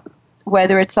this,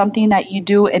 whether it's something that you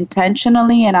do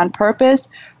intentionally and on purpose,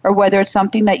 or whether it's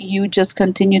something that you just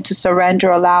continue to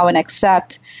surrender, allow, and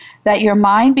accept, that your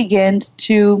mind begins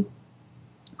to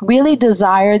really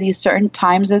desire these certain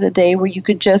times of the day where you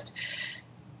could just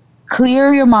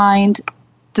clear your mind,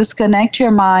 disconnect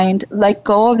your mind, let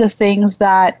go of the things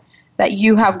that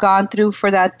you have gone through for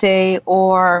that day,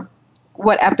 or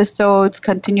what episodes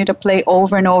continue to play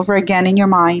over and over again in your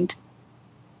mind.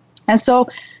 And so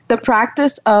the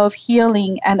practice of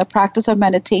healing and the practice of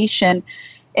meditation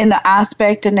in the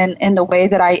aspect and in the way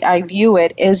that I view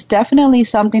it is definitely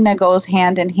something that goes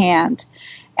hand in hand.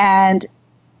 And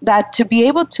that to be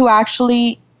able to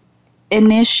actually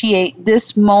initiate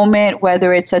this moment,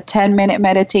 whether it's a 10-minute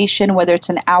meditation, whether it's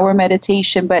an hour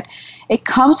meditation, but it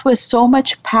comes with so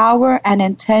much power and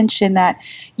intention that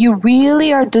you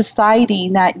really are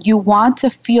deciding that you want to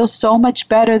feel so much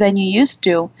better than you used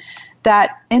to,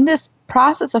 that in this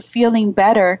process of feeling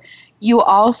better, you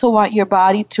also want your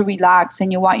body to relax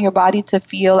and you want your body to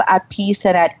feel at peace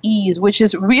and at ease, which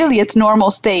is really its normal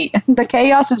state. The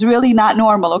chaos is really not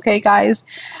normal, okay, guys?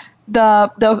 The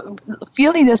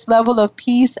feeling this level of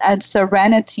peace and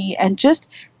serenity and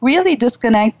just really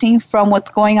disconnecting from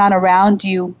what's going on around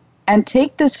you, and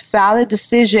take this valid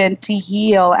decision to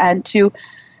heal and to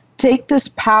take this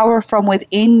power from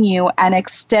within you and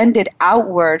extend it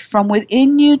outward, from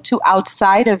within you to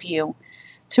outside of you,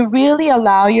 to really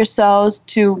allow yourselves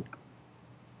to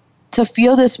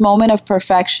feel this moment of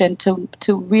perfection,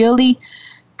 to really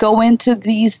go into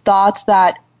these thoughts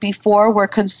that before were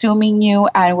consuming you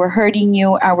and were hurting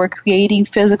you and were creating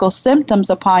physical symptoms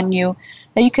upon you,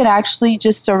 that you can actually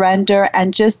just surrender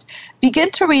and just begin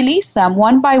to release them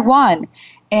one by one.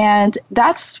 And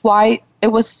that's why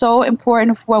it was so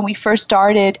important when we first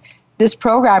started this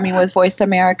programming with Voice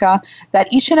America,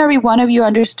 that each and every one of you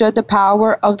understood the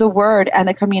power of the word and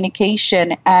the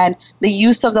communication and the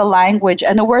use of the language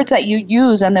and the words that you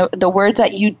use and the words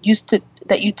that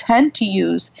you tend to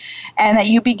use, and that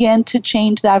you begin to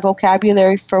change that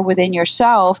vocabulary for within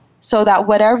yourself, so that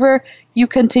whatever you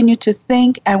continue to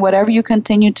think and whatever you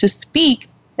continue to speak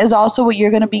is also what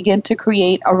you're going to begin to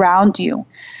create around you.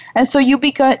 And so you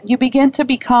begin to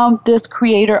become this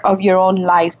creator of your own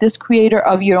life, this creator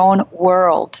of your own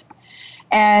world.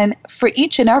 And for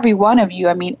each and every one of you,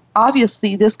 I mean,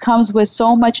 obviously this comes with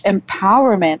so much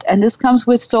empowerment, and this comes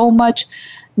with so much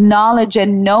knowledge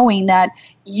and knowing that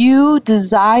you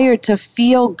desire to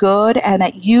feel good and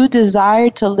that you desire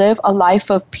to live a life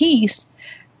of peace,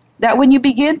 that when you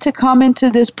begin to come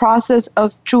into this process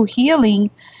of true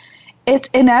healing, it's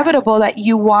inevitable that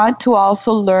you want to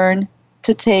also learn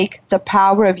to take the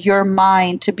power of your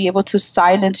mind, to be able to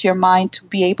silence your mind, to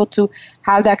be able to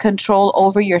have that control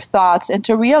over your thoughts, and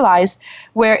to realize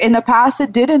where in the past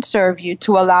it didn't serve you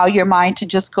to allow your mind to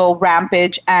just go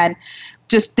rampage and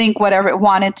just think whatever it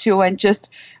wanted to and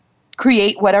just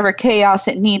create whatever chaos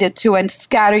it needed to and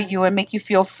scatter you and make you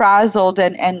feel frazzled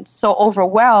and so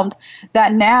overwhelmed,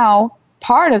 that now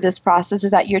part of this process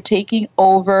is that you're taking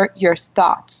over your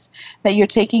thoughts, that you're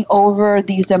taking over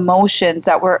these emotions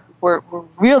that were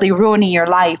really ruining your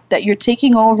life, that you're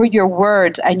taking over your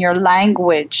words and your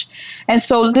language. And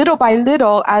so little by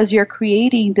little, as you're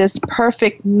creating this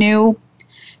perfect new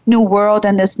world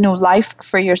and this new life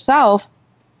for yourself,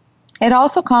 it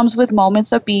also comes with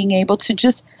moments of being able to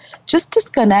just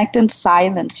disconnect and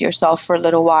silence yourself for a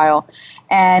little while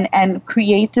and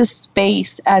create this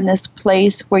space and this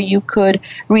place where you could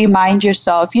remind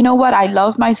yourself, you know what, I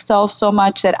love myself so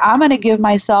much that I'm going to give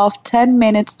myself 10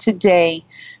 minutes today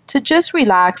to just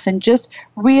relax and just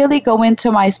really go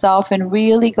into myself and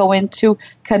really go into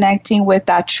connecting with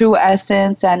that true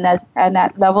essence and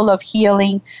that level of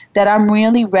healing that I'm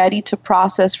really ready to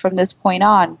process from this point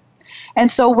on. And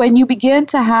so when you begin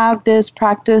to have this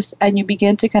practice and you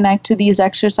begin to connect to these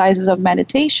exercises of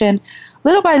meditation,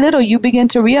 little by little you begin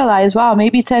to realize, wow,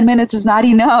 maybe 10 minutes is not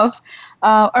enough.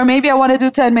 Or maybe I want to do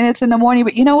 10 minutes in the morning,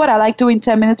 but you know what? I like doing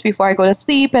 10 minutes before I go to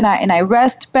sleep, and I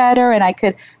rest better, and I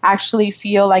could actually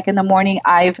feel like in the morning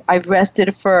I've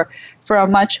rested for a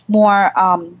much more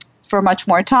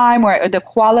time, where the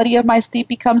quality of my sleep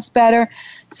becomes better.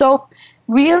 So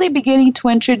really beginning to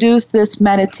introduce this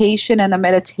meditation, and the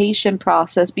meditation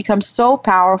process becomes so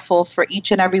powerful for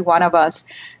each and every one of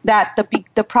us that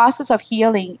the process of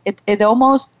healing, it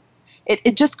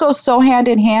just goes so hand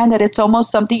in hand that it's almost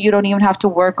something you don't even have to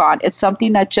work on. It's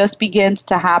something that just begins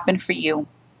to happen for you.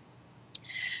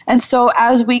 And so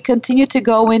as we continue to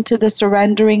go into the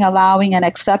surrendering, allowing, and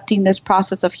accepting this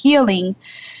process of healing,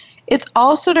 it's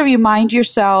also to remind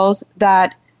yourselves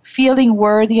that feeling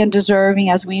worthy and deserving,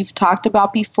 as we've talked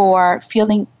about before,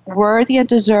 feeling worthy and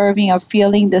deserving of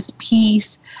feeling this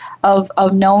peace, of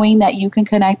knowing that you can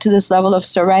connect to this level of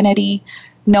serenity,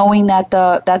 knowing that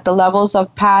the levels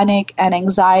of panic and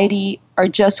anxiety are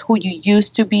just who you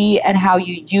used to be and how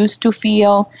you used to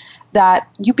feel, that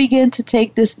you begin to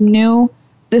take this new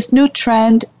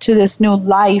trend to this new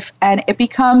life, and it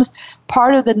becomes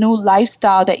part of the new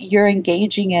lifestyle that you're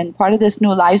engaging in, part of this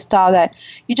new lifestyle that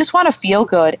you just want to feel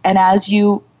good. And as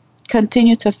you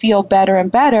continue to feel better and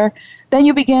better, then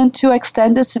you begin to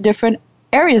extend this to different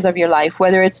areas of your life,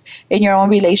 whether it's in your own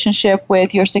relationship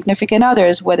with your significant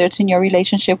others, whether it's in your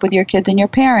relationship with your kids and your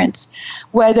parents,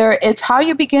 whether it's how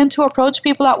you begin to approach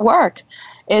people at work.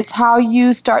 It's how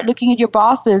you start looking at your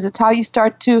bosses. It's how you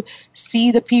start to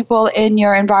see the people in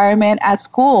your environment at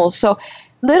school. So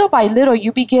little by little,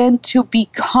 you begin to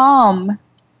become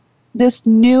this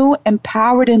new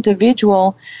empowered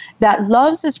individual that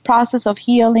loves this process of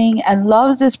healing and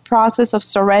loves this process of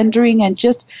surrendering and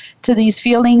just to these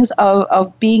feelings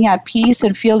of being at peace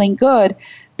and feeling good,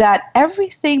 that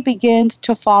everything begins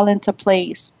to fall into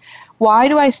place. Why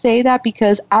do I say that?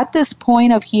 Because at this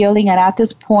point of healing and at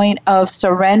this point of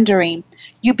surrendering,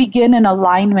 you begin an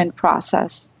alignment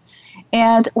process.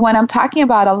 And when I'm talking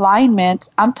about alignment,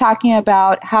 I'm talking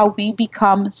about how we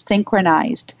become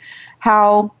synchronized,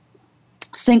 how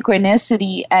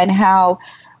synchronicity and how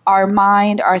our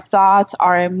mind, our thoughts,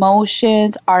 our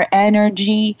emotions, our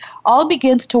energy, all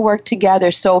begins to work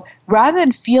together. So rather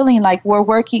than feeling like we're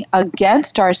working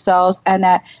against ourselves and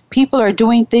that people are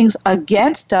doing things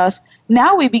against us,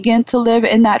 now we begin to live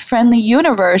in that friendly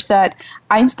universe that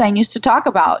Einstein used to talk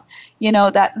about. You know,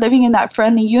 that living in that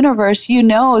friendly universe, you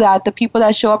know that the people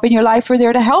that show up in your life are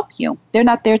there to help you. They're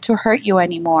not there to hurt you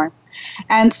anymore.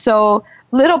 And so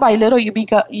little by little, you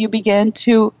begin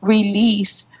to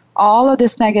release all of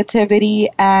this negativity,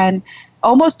 and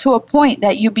almost to a point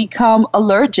that you become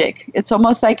allergic. It's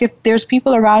almost like if there's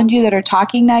people around you that are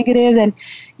talking negative, then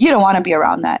you don't want to be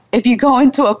around that. If you go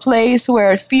into a place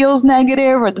where it feels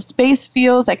negative or the space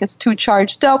feels like it's too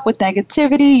charged up with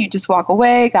negativity, you just walk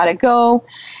away, gotta go.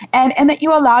 And that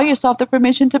you allow yourself the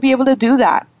permission to be able to do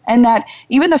that. And that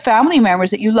even the family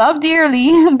members that you love dearly,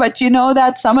 but you know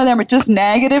that some of them are just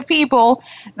negative people,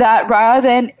 that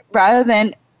rather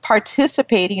than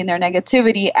participating in their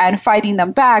negativity and fighting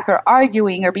them back or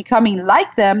arguing or becoming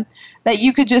like them, that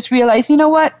you could just realize, you know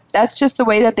what, that's just the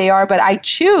way that they are, but I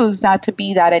choose not to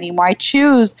be that anymore. I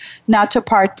choose not to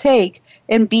partake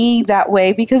in being that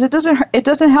way because it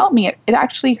doesn't help me. It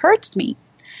actually hurts me.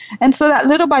 And so that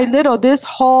little by little, this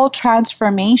whole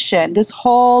transformation, this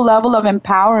whole level of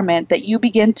empowerment that you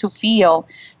begin to feel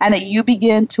and that you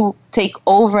begin to take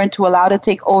over and to allow to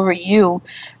take over you,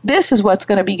 this is what's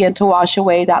going to begin to wash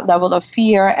away that level of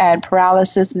fear and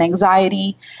paralysis and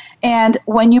anxiety. And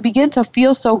when you begin to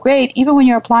feel so great, even when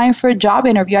you're applying for a job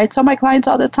interview, I tell my clients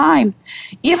all the time,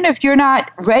 even if you're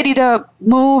not ready to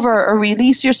move or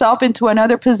release yourself into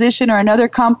another position or another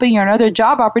company or another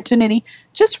job opportunity,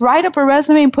 just write up a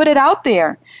resume and put it out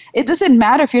there. It doesn't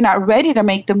matter if you're not ready to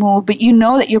make the move, but you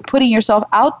know that you're putting yourself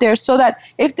out there so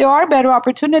that if there are better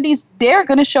opportunities, they're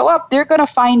going to show up. They're going to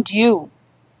find you.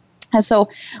 And so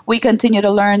we continue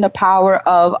to learn the power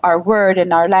of our word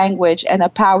and our language and the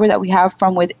power that we have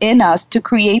from within us to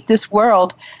create this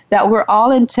world that we're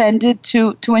all intended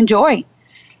to enjoy.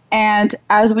 And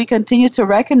as we continue to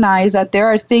recognize that there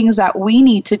are things that we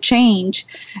need to change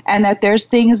and that there's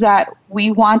things that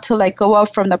we want to let go of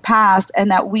from the past,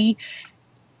 and that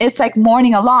it's like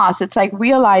mourning a loss. It's like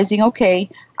realizing, okay,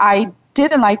 I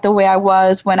didn't like the way I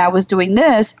was when I was doing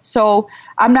this, so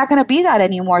I'm not going to be that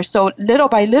anymore. So little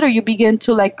by little, you begin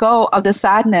to let go of the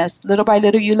sadness. Little by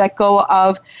little, you let go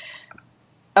of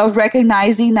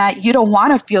recognizing that you don't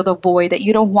want to feel the void, that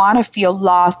you don't want to feel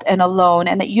lost and alone,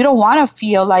 and that you don't want to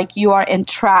feel like you are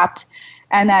entrapped,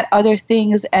 and that other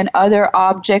things and other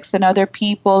objects and other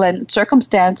people and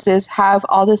circumstances have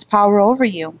all this power over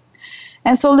you.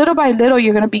 And so little by little,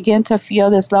 you're going to begin to feel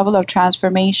this level of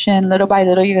transformation. Little by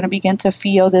little, you're going to begin to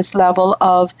feel this level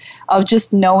of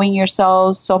just knowing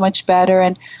yourself so much better.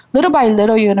 And little by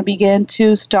little, you're going to begin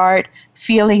to start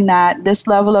feeling that this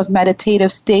level of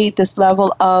meditative state, this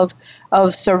level of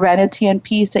serenity and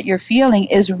peace that you're feeling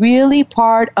is really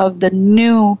part of the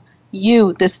new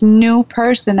you, this new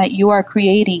person that you are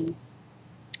creating.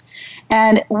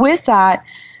 And with that,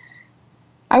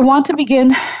 I want to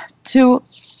begin to,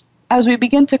 as we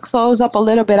begin to close up a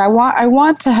little bit, I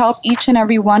want to help each and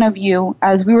every one of you,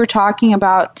 as we were talking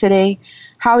about today,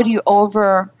 how do you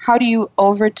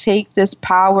overtake this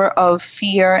power of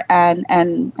fear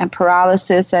and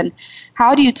paralysis, and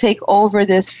how do you take over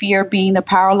this fear being the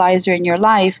paralyzer in your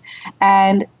life?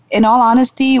 And in all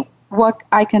honesty, what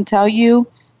I can tell you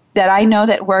that I know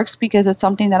that works, because it's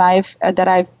something that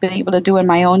I've been able to do in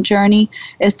my own journey,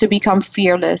 is to become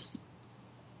fearless.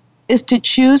 Is to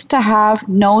choose to have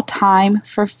no time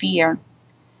for fear.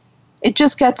 It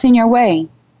just gets in your way.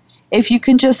 If you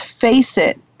can just face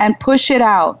it and push it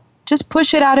out, just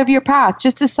push it out of your path.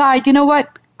 Just decide, you know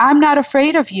what? I'm not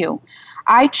afraid of you.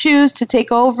 I choose to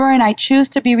take over, and I choose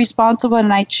to be responsible,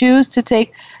 and I choose to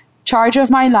take charge of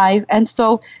my life. And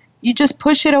so you just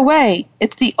push it away.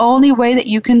 It's the only way that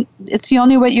it's the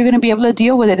only way you're going to be able to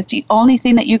deal with it. It's the only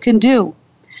thing that you can do.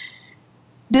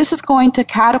 This is going to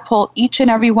catapult each and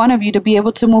every one of you to be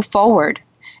able to move forward.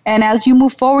 And as you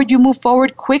move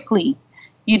forward quickly.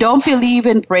 You don't believe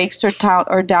in breaks or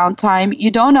downtime. You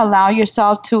don't allow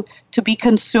yourself to be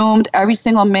consumed every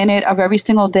single minute of every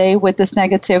single day with this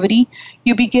negativity.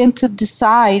 You begin to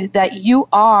decide that you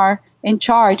are in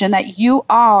charge and that you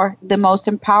are the most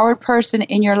empowered person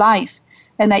in your life,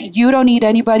 and that you don't need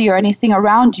anybody or anything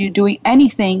around you doing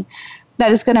anything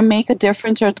that is going to make a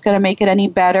difference, or it's going to make it any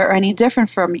better or any different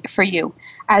for you.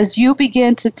 As you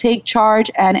begin to take charge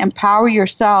and empower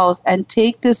yourselves and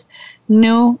take this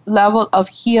new level of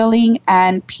healing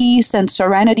and peace and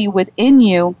serenity within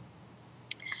you,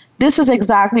 this is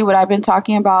exactly what I've been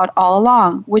talking about all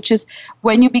along, which is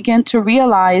when you begin to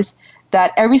realize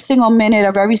that every single minute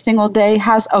of every single day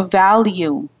has a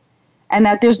value. and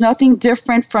that there's nothing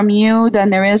different from you than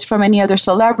there is from any other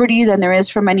celebrity, than there is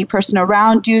from any person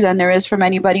around you, than there is from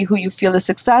anybody who you feel is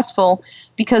successful,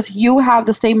 because you have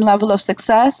the same level of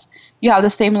success, you have the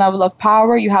same level of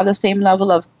power, you have the same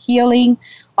level of healing.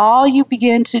 All you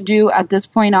begin to do at this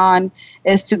point on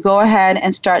is to go ahead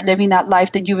and start living that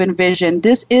life that you've envisioned.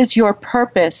 This is your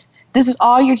purpose. This is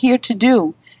all you're here to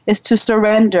do, is to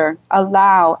surrender,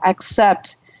 allow,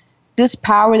 accept this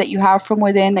power that you have from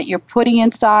within, that you're putting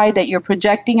inside, that you're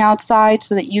projecting outside,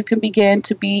 so that you can begin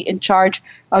to be in charge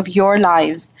of your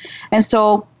lives. And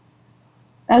so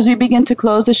as we begin to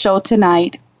close the show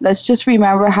tonight, let's just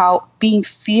remember how being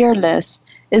fearless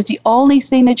is the only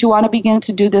thing that you want to begin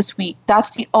to do this week.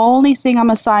 That's the only thing I'm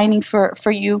assigning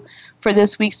for you for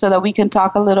this week, so that we can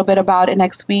talk a little bit about it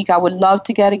next week. I would love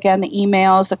to get, again, the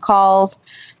emails, the calls,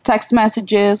 text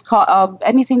messages,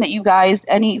 anything that you guys,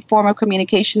 any form of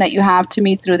communication that you have to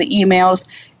me through the emails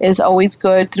is always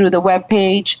good, through the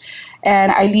webpage.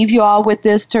 And I leave you all with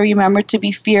this, to remember to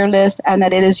be fearless, and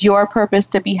that it is your purpose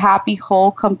to be happy,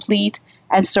 whole, complete,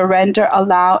 and surrender,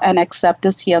 allow, and accept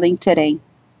this healing today.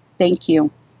 Thank you.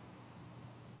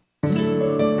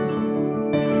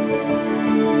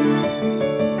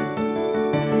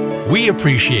 We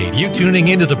appreciate you tuning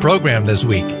into the program this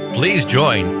week. Please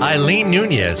join Eileen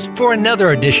Nunez for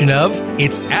another edition of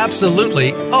It's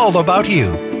Absolutely All About You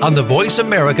on the Voice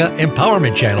America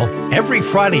Empowerment Channel every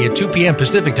Friday at 2 p.m.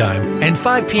 Pacific Time and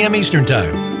 5 p.m. Eastern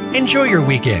Time. Enjoy your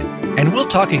weekend, and we'll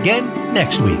talk again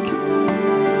next week.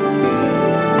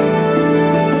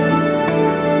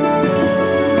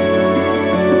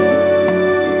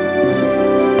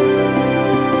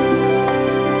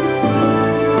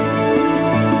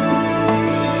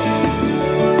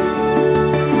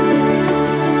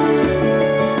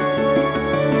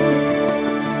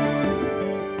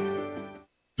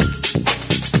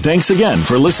 Thanks again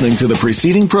for listening to the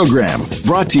preceding program,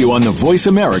 brought to you on the Voice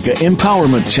America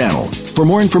Empowerment Channel. For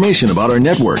more information about our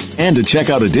network and to check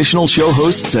out additional show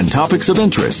hosts and topics of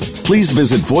interest, please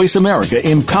visit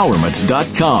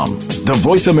voiceamericaempowerment.com. The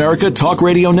Voice America Talk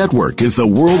Radio Network is the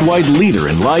worldwide leader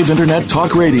in live Internet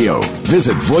talk radio.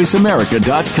 Visit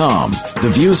voiceamerica.com.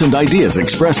 The views and ideas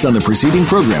expressed on the preceding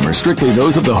program are strictly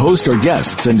those of the host or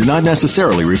guests and do not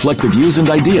necessarily reflect the views and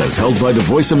ideas held by the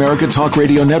Voice America Talk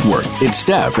Radio Network, its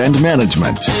staff, and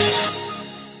management.